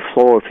steady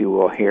flow, if you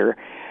will, here.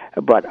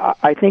 But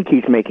I think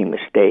he's making a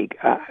mistake.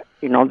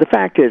 The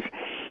fact is,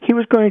 he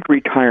was going to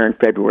retire in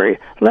February.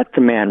 Let the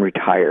man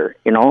retire,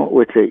 give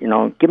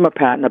him a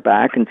pat in the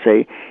back and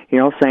say,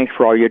 thanks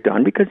for all you've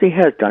done, because he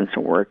has done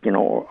some work,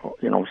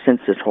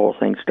 since this whole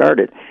thing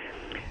started.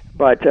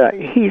 But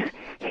he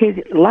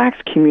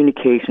lacks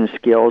communication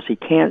skills. He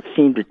can't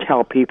seem to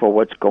tell people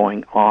what's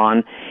going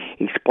on,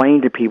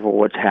 explain to people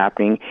what's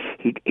happening.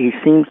 He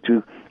seems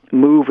to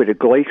move at a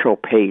glacial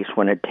pace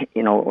when the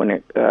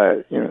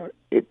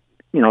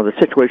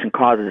situation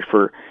causes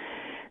for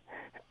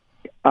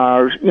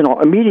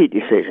immediate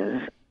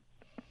decisions,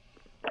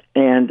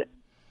 and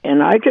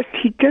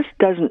he just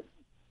doesn't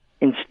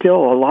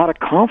instill a lot of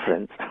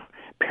confidence.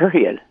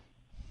 Period.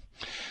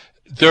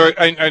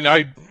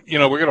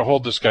 we're going to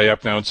hold this guy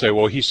up now and say,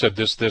 well, he said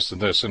this, this,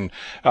 and this. And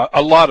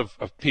a lot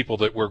of people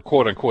that were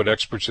quote-unquote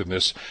experts in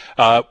this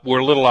were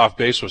a little off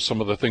base with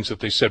some of the things that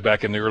they said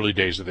back in the early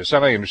days of this.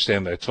 And I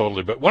understand that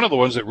totally. But one of the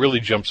ones that really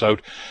jumps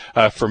out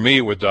for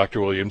me with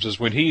Dr. Williams is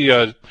when he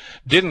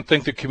didn't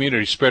think that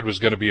community spread was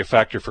going to be a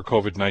factor for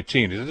COVID-19.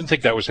 He didn't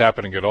think that was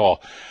happening at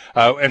all.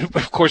 And,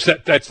 of course,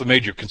 that's the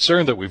major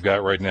concern that we've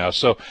got right now.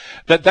 So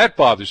that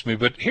bothers me.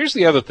 But here's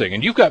the other thing.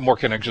 And you've got more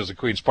connections at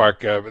Queen's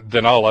Park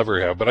than I'll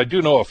ever have. But I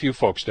do know a few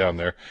folks down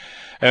there.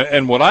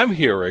 And what I'm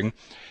hearing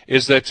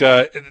is that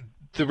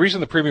the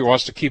reason the Premier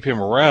wants to keep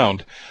him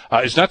around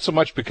is not so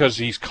much because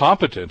he's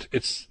competent.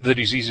 It's that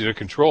he's easy to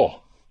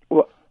control.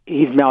 Well,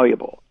 he's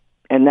malleable.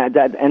 And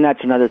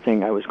that's another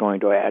thing I was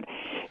going to add.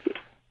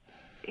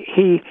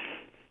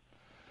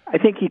 I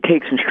think he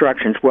takes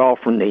instructions well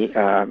from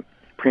the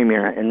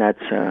Premier, and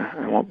that's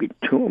I won't be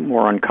too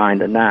more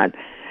unkind than that.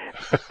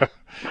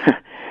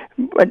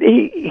 But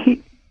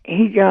he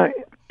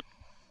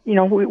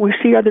we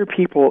see other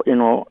people,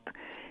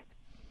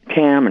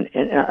 Cam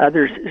and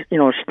others,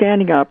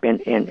 standing up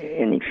and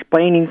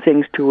explaining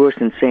things to us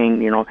and saying,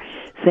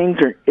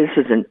 this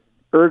is an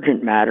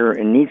urgent matter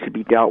and needs to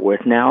be dealt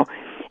with now.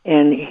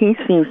 And he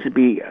seems to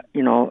be,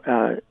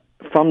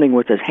 fumbling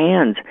with his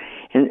hands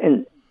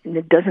and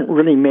it doesn't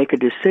really make a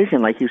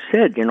decision, like you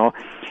said,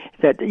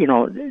 that,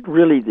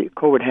 really the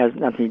COVID has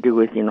nothing to do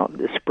with,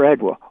 the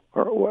spread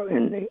or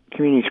in the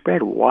community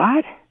spread.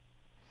 What?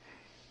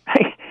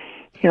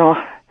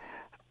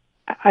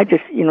 I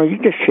just, you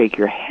just shake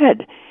your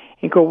head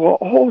and go, well,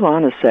 hold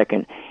on a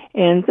second.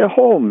 And the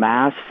whole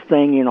mask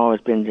thing,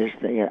 has been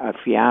just a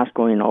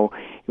fiasco.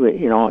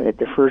 At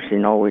the first,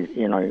 well,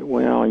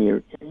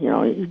 you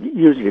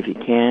use it if you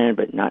can,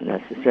 but not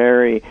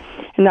necessary.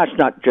 And that's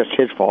not just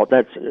his fault.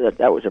 That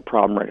was a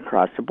problem right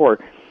across the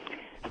board.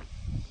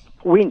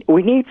 We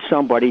need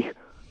somebody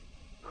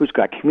who's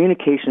got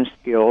communication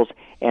skills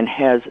and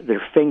has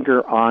their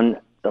finger on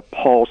the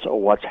pulse of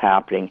what's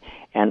happening.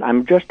 And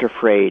I'm just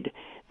afraid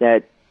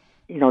that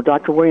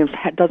Dr. Williams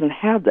doesn't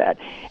have that,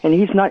 and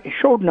he's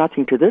showed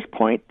nothing to this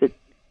point that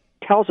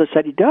tells us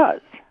that he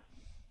does.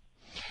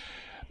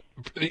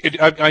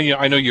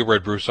 I know you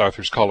read Bruce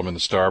Arthur's column in the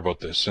Star about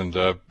this, and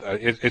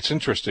it's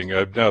interesting.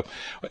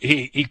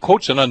 He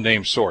quotes an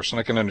unnamed source, and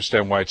I can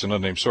understand why it's an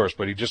unnamed source,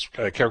 but he just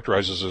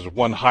characterizes as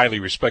one highly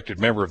respected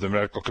member of the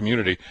medical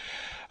community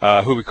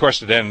who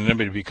requested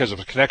anonymity because of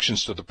his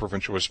connections to the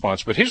provincial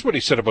response. But here's what he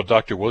said about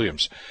Dr.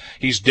 Williams.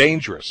 He's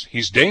dangerous.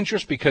 He's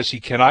dangerous because he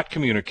cannot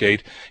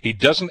communicate. He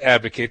doesn't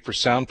advocate for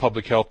sound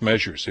public health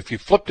measures. If you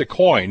flipped a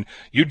coin,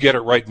 you'd get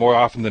it right more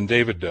often than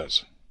David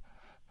does.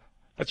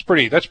 That's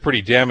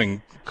pretty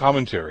damning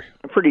commentary.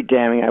 Pretty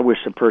damning. I wish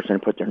the person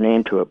had put their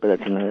name to it, but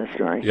that's another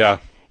story. Yeah.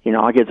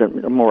 I'll give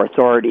them more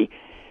authority.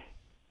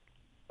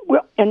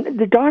 Well, and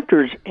the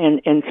doctors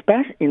and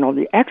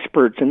the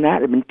experts in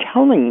that have been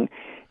telling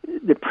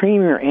the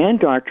Premier and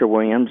Dr.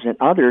 Williams and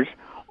others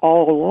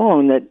all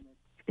along that,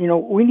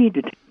 we need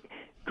to take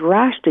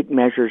drastic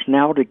measures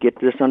now to get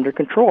this under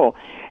control.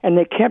 And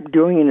they kept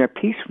doing it in a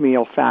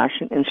piecemeal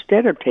fashion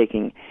instead of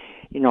taking,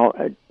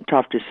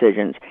 tough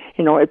decisions.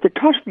 If the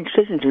tough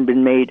decisions had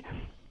been made,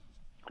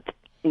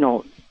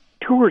 2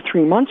 or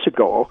 3 months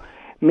ago,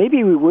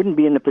 maybe we wouldn't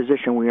be in the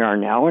position we are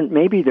now, and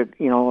maybe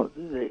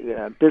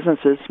the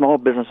businesses, small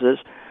businesses,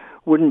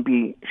 wouldn't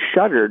be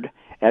shuttered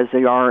as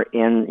they are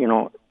in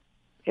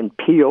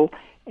Peel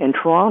and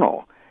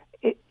Toronto.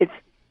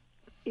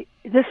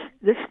 This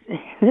is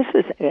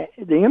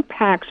the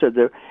impacts of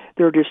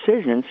their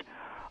decisions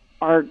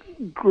are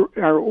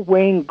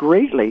weighing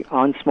greatly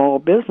on small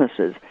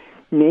businesses.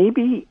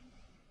 Maybe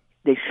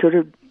they should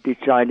have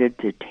decided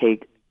to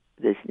take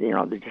this.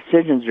 The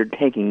decisions they're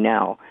taking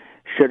now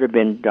should have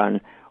been done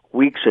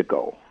weeks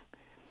ago.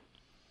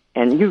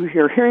 And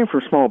you're hearing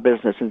from small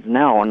businesses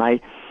now, and I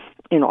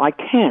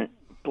can't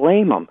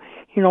blame them.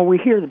 We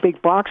hear the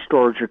big box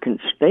stores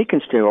they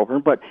can stay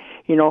open, but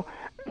Joe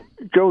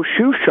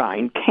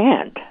Shoeshine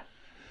can't.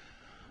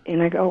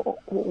 And I go,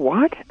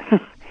 what?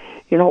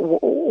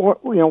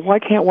 Why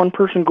can't one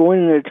person go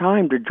in at a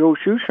time to Joe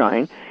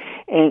Shoeshine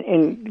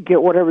and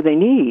get whatever they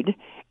need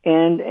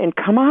and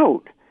come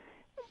out?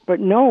 But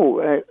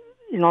no,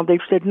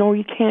 they've said no,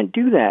 you can't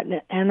do that.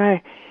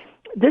 And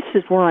this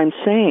is where I'm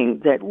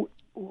saying that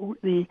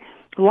the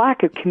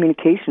lack of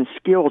communication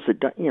skills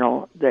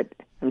that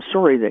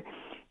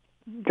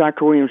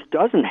Dr. Williams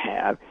doesn't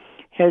have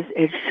has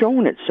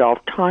shown itself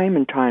time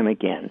and time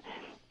again,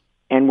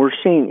 and we're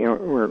seeing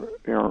we're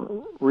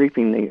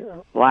reaping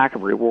the lack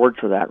of rewards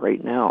for that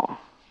right now.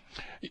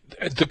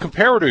 The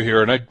comparator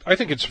here, and I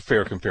think it's a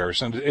fair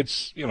comparison,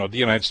 it's, the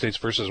United States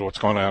versus what's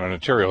going on in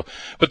Ontario,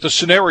 but the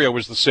scenario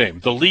is the same.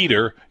 The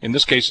leader, in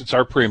this case it's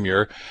our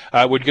Premier,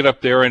 would get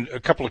up there and a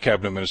couple of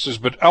cabinet ministers,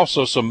 but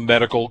also some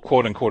medical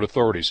quote-unquote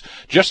authorities,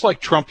 just like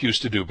Trump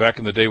used to do back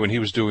in the day when he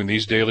was doing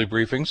these daily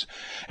briefings.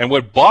 And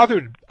what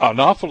bothered an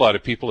awful lot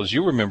of people, as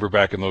you remember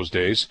back in those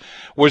days,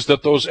 was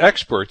that those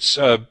experts,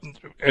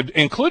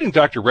 including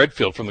Dr.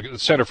 Redfield from the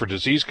Center for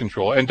Disease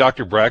Control and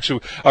Dr. Brax,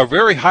 who are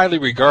very highly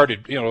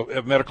regarded,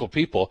 medical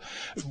people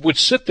would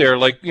sit there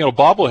like,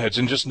 bobbleheads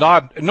and just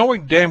nod,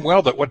 knowing damn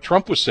well that what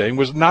Trump was saying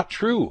was not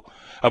true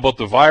about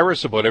the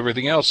virus, about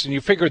everything else. And you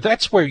figure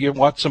that's where you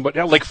want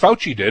somebody, like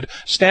Fauci did,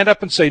 stand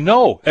up and say,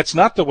 no, that's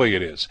not the way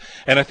it is.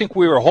 And I think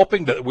we were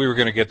hoping that we were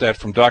going to get that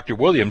from Dr.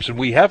 Williams, and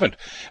we haven't.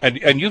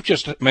 And you've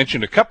just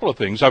mentioned a couple of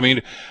things. I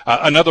mean,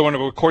 another one,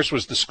 of course,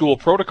 was the school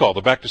protocol,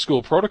 the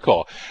back-to-school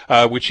protocol,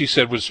 which he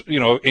said was,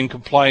 in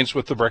compliance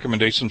with the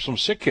recommendations from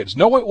sick kids.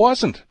 No, it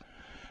wasn't.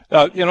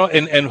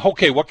 And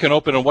okay, what can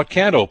open and what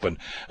can't open?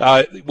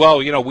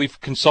 We've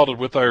consulted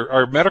with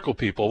our medical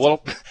people.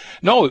 Well,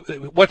 no,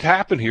 what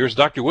happened here is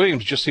Dr.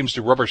 Williams just seems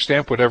to rubber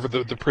stamp whatever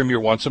the premier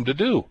wants him to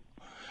do.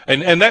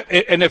 And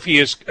if he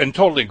is in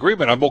total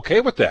agreement, I'm okay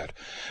with that.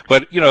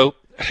 But,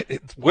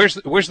 where's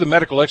the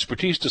medical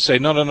expertise to say,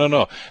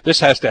 no, this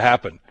has to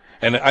happen?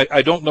 And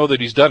I don't know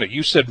that he's done it.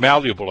 You said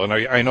malleable, and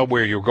I know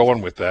where you're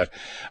going with that.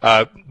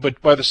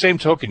 But by the same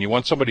token, you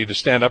want somebody to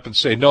stand up and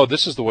say, no,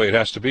 this is the way it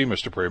has to be,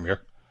 Mr.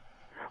 Premier.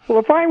 Well,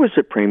 if I was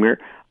the premier,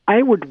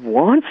 I would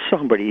want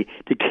somebody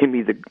to give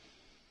me the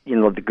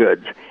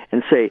goods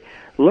and say,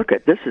 look,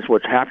 this is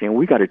what's happening.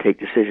 We got to take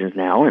decisions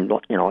now, and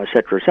et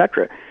cetera, et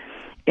cetera.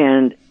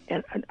 And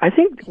I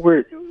think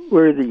where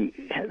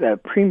the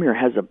premier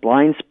has a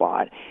blind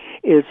spot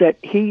is that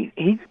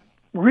he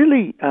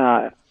really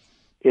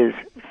is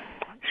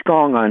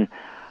strong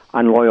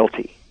on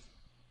loyalty,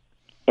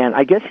 and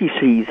I guess he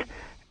sees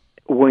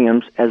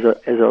Williams as a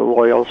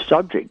loyal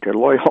subject, or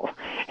loyal.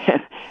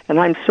 And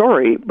I'm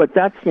sorry, but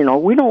that's,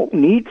 we don't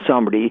need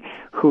somebody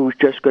who's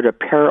just going to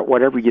parrot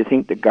whatever you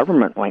think the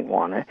government might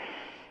want to.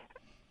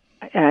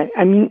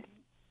 I mean,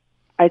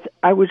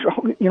 I was,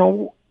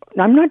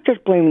 I'm not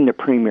just blaming the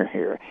premier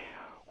here.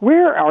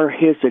 Where are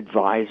his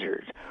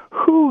advisors?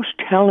 Who's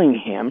telling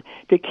him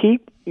to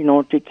keep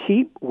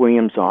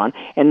Williams on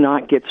and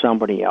not get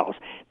somebody else?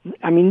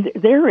 I mean,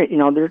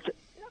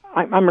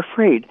 I'm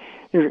afraid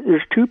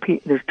there's too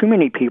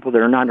many people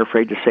that are not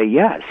afraid to say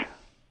yes.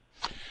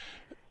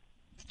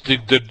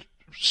 The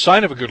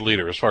sign of a good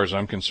leader, as far as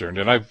I'm concerned,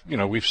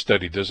 and we've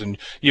studied this, and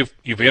you've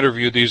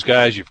interviewed these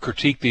guys, you've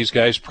critiqued these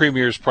guys,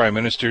 premiers, prime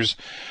ministers,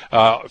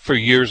 for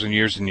years and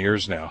years and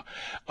years now.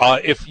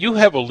 If you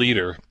have a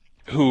leader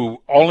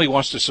who only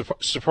wants to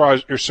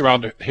surprise or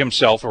surround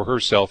himself or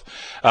herself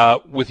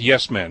with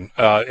yes men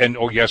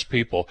or yes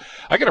people,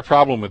 I got a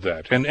problem with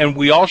that, and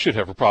we all should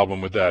have a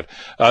problem with that.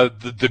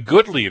 The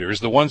good leaders,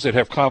 the ones that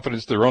have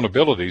confidence in their own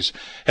abilities,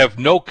 have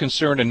no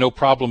concern and no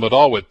problem at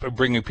all with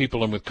bringing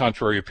people in with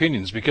contrary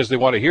opinions, because they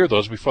want to hear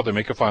those before they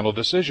make a final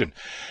decision.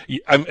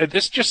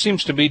 This just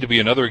seems to me to be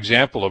another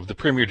example of the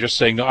premier just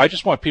saying, no, I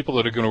just want people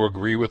that are going to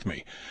agree with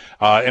me,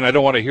 and I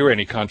don't want to hear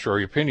any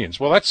contrary opinions.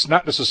 Well, that's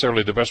not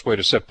necessarily the best way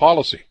to set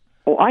policy.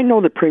 Well, I know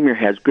the premier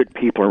has good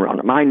people around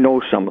him. I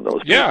know some of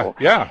those people.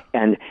 Yeah.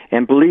 And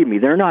believe me,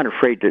 they're not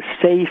afraid to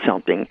say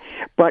something.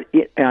 But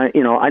I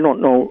don't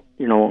know.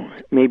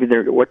 Maybe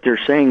what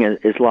they're saying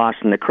is lost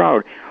in the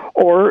crowd,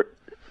 or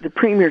the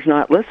premier's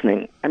not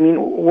listening. I mean,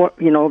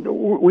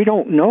 we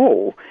don't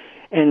know,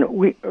 and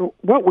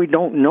what we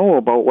don't know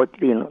about what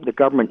the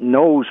government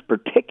knows,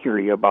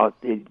 particularly about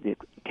the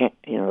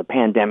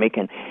pandemic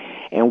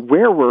and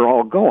where we're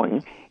all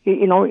going.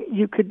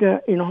 You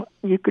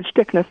could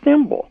stick in a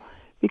thimble,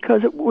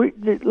 because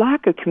the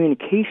lack of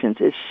communications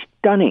is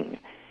stunning.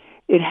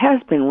 It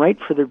has been right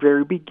for the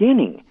very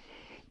beginning.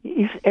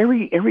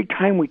 Every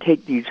time we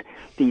take these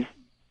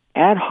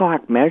ad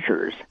hoc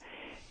measures,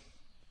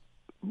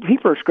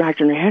 people are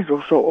scratching their heads.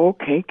 So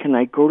okay, can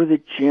I go to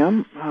the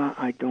gym?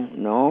 I don't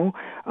know.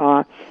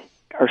 Are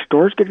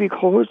stores going to be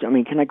closed? I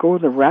mean, can I go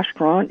to the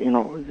restaurant?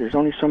 There's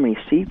only so many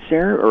seats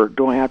there, or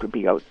do I have to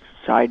be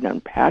outside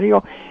on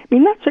patio? I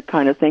mean, that's the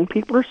kind of thing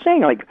people are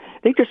saying. Like,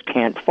 they just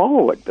can't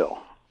follow it, Bill.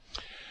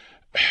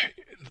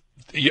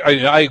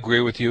 I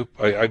agree with you.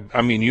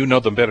 I mean, you know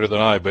them better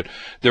than I, but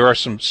there are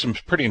some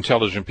pretty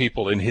intelligent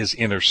people in his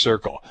inner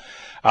circle.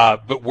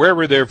 But where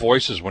were their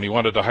voices when he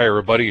wanted to hire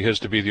a buddy of his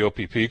to be the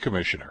OPP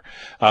commissioner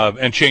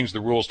and change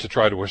the rules to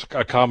try to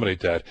accommodate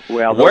that?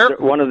 Well,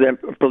 one of them,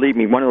 believe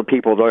me, one of the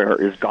people there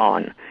is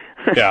gone.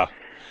 Yeah.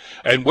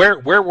 And where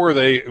were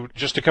they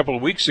just a couple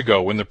of weeks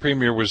ago when the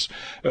premier was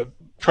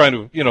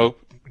trying to,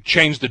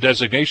 change the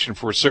designation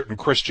for a certain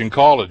Christian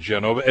college,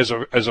 as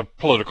a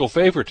political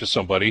favor to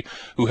somebody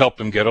who helped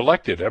him get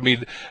elected? I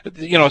mean,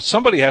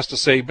 somebody has to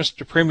say,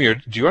 Mr. Premier,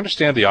 do you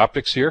understand the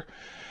optics here?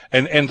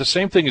 And the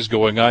same thing is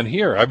going on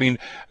here. I mean,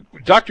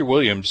 Dr.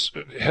 Williams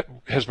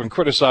has been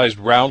criticized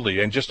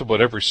roundly in just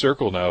about every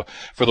circle now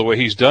for the way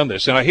he's done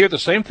this. And I hear the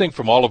same thing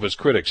from all of his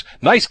critics.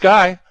 Nice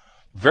guy.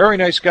 Very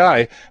nice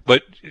guy,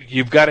 but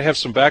you've got to have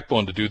some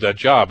backbone to do that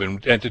job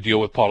and to deal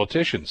with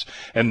politicians.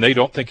 And they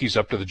don't think he's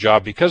up to the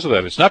job because of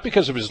that. It's not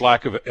because of his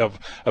lack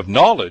of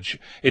knowledge.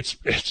 It's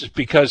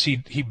because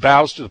he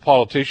bows to the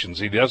politicians.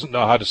 He doesn't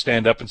know how to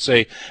stand up and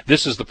say,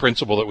 this is the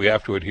principle that we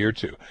have to adhere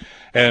to.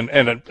 And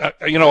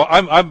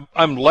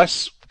I'm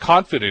less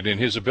confident in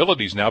his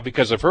abilities now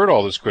because I've heard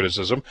all this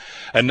criticism.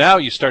 And now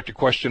you start to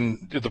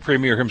question the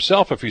premier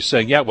himself if he's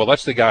saying, yeah, well,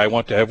 that's the guy I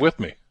want to have with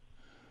me.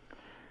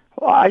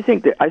 Well, I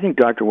think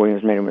Dr.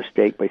 Williams made a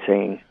mistake by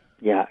saying,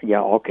 "Yeah,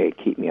 okay,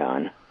 keep me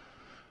on."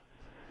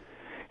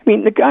 I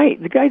mean, the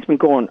guy's been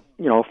going,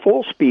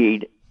 full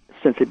speed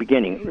since the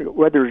beginning.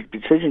 Whether his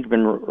decision's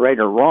been right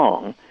or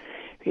wrong,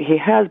 he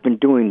has been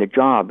doing the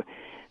job,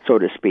 so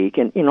to speak,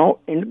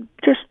 and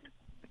just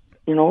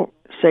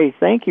say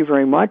thank you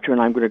very much, and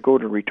I'm going to go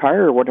to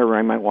retire or whatever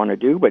I might want to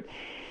do. But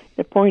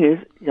the point is,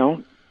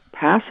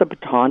 pass the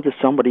baton to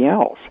somebody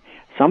else,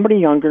 somebody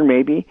younger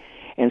maybe,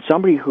 and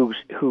somebody who's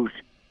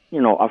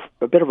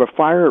a bit of a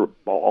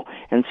fireball,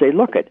 and say,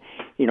 look,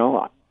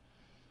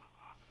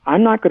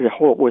 I'm not going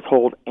to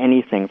withhold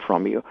anything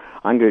from you.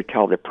 I'm going to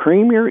tell the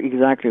Premier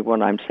exactly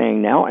what I'm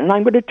saying now, and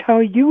I'm going to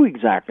tell you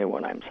exactly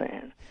what I'm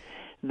saying.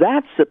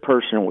 That's the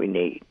person we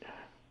need.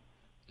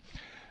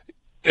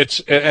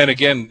 And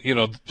again,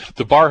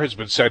 the bar has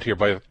been set here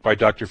by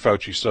Dr.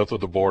 Fauci south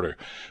of the border,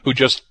 who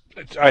just,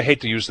 I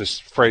hate to use this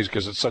phrase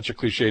because it's such a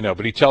cliche now,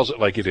 but he tells it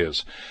like it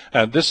is.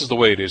 And this is the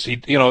way it is.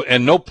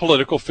 And no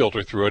political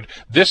filter through it.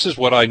 This is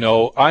what I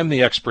know. I'm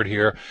the expert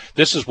here.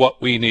 This is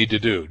what we need to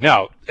do.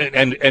 Now,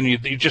 and you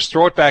just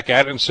throw it back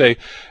at it and say,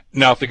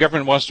 now, if the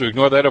government wants to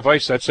ignore that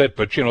advice, that's it.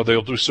 But,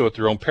 they'll do so at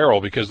their own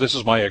peril because this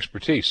is my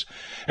expertise,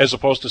 as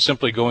opposed to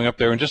simply going up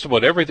there and just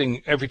about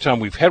everything. Every time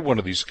we've had one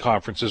of these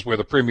conferences where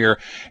the Premier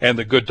and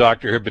the good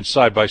doctor have been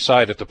side by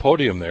side at the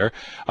podium there,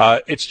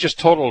 it's just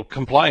total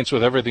compliance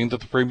with everything that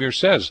the Premier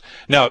says.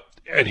 Now,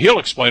 and he'll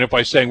explain it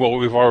by saying, well,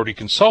 we've already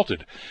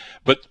consulted.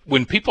 But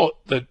when people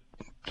that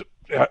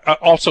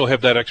also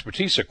have that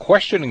expertise are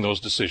questioning those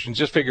decisions,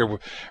 just figure,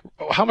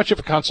 how much of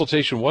a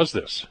consultation was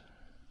this?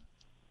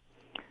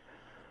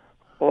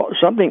 Well,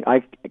 something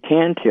I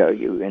can tell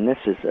you, and this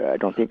is, I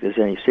don't think there's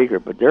any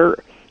secret, but there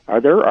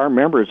are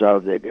members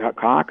of the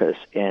caucus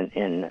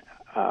and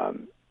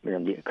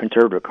the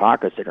Conservative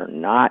caucus that are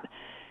not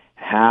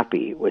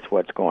happy with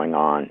what's going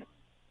on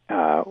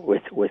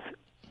with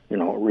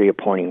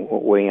reappointing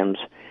Williams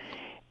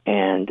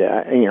and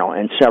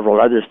several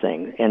other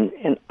things.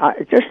 And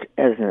I, just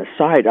as an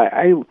aside,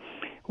 I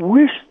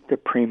wish the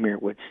Premier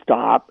would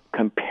stop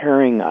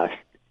comparing us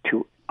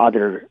to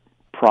other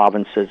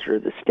provinces or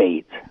the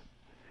states.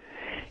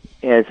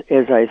 As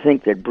I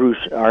think that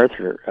Bruce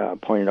Arthur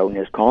pointed out in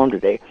his column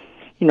today,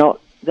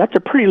 that's a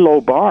pretty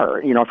low bar.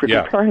 If you're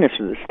comparing us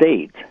to the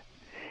states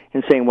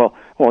and saying, well,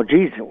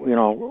 geez,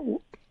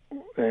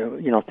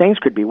 things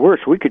could be worse.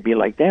 We could be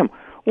like them.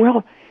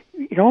 Well,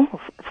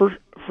 for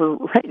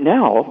right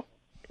now,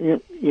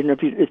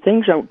 if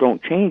things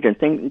don't change and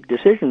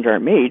decisions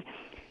aren't made,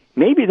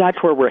 maybe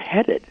that's where we're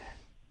headed.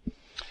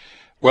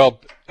 Well,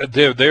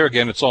 there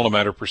again, it's all a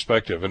matter of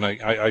perspective, and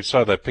I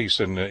saw that piece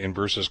in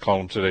Bruce's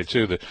column today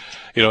too. That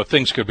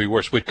things could be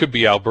worse. We could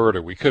be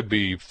Alberta. We could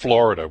be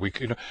Florida. We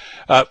could,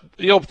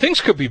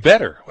 things could be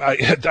better.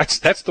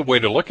 That's the way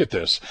to look at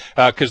this,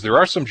 because there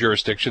are some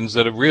jurisdictions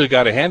that have really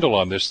got a handle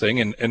on this thing,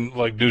 and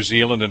like New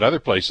Zealand and other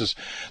places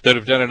that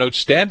have done an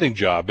outstanding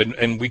job,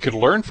 and we could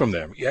learn from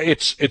them. Yeah,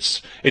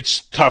 it's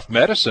tough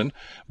medicine,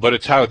 but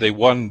it's how they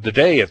won the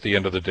day at the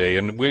end of the day,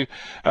 and we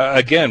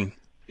again.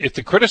 If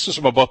the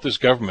criticism about this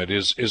government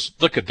is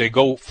look, they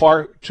go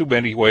far too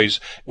many ways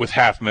with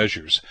half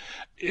measures,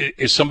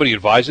 is somebody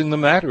advising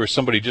them that, or is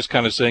somebody just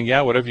kind of saying,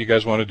 yeah, whatever you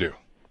guys want to do?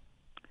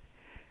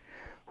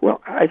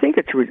 Well, I think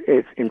it's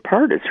in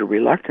part it's a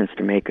reluctance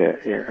to make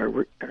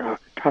a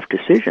tough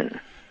decision.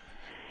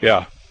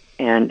 Yeah.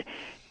 And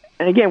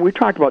again, we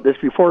talked about this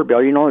before,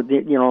 Bill.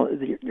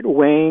 The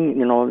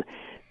weighing,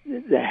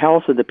 the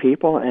health of the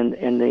people and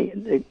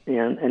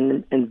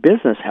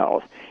business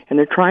health, and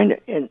they're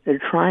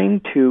trying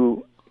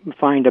to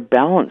find a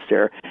balance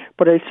there.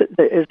 But as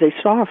they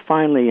saw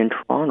finally in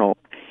Toronto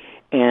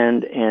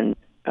and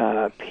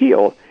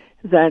Peel,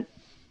 that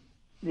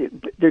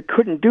they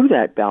couldn't do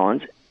that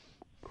balance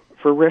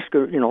for risk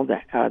of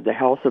the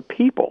health of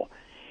people,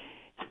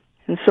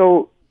 and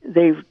so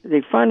they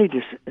finally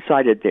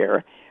decided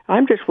there.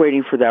 I'm just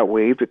waiting for that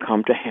wave to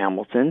come to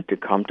Hamilton, to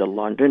come to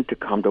London, to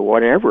come to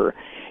whatever.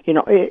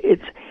 COVID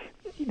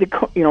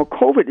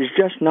is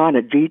just not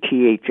a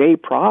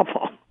GTHA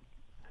problem.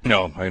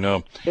 No, I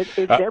know. It's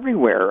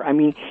everywhere. I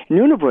mean,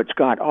 Nunavut's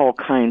got all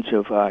kinds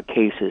of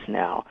cases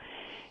now.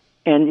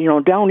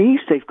 And, down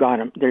east they've got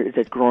there's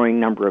a growing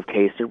number of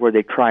cases where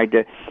they tried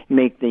to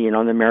make the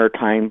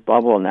maritime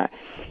bubble and that.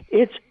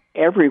 It's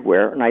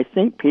everywhere. And I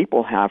think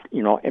people have,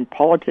 and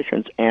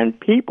politicians and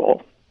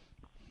people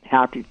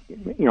have to,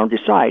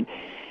 decide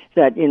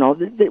that,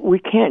 that we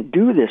can't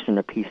do this in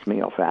a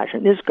piecemeal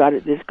fashion. There's got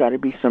to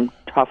be some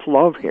tough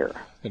love here.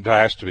 It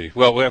has to be.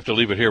 Well, we have to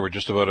leave it here. We're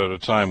just about out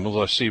of time.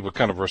 We'll see what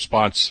kind of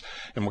response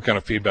and what kind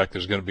of feedback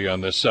there's going to be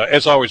on this.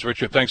 As always,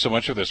 Richard, thanks so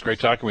much for this. Great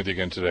talking with you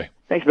again today.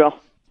 Thanks, Bill.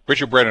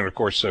 Richard Brennan, of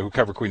course, who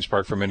covered Queen's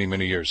Park for many,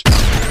 many years.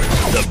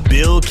 The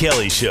Bill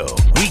Kelly Show,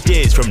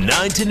 weekdays from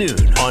 9 to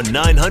noon on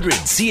 900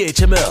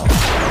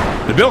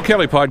 CHML. The Bill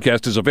Kelly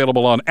Podcast is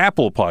available on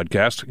Apple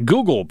Podcast,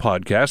 Google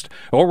Podcast,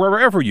 or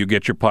wherever you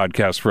get your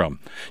podcasts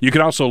from. You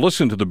can also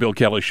listen to The Bill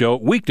Kelly Show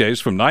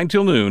weekdays from 9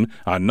 till noon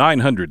on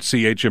 900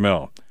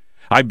 CHML.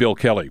 I'm Bill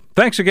Kelly.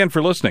 Thanks again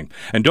for listening.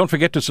 And don't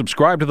forget to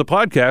subscribe to the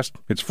podcast.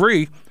 It's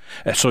free,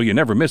 so you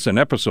never miss an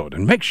episode.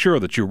 And make sure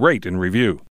that you rate and review.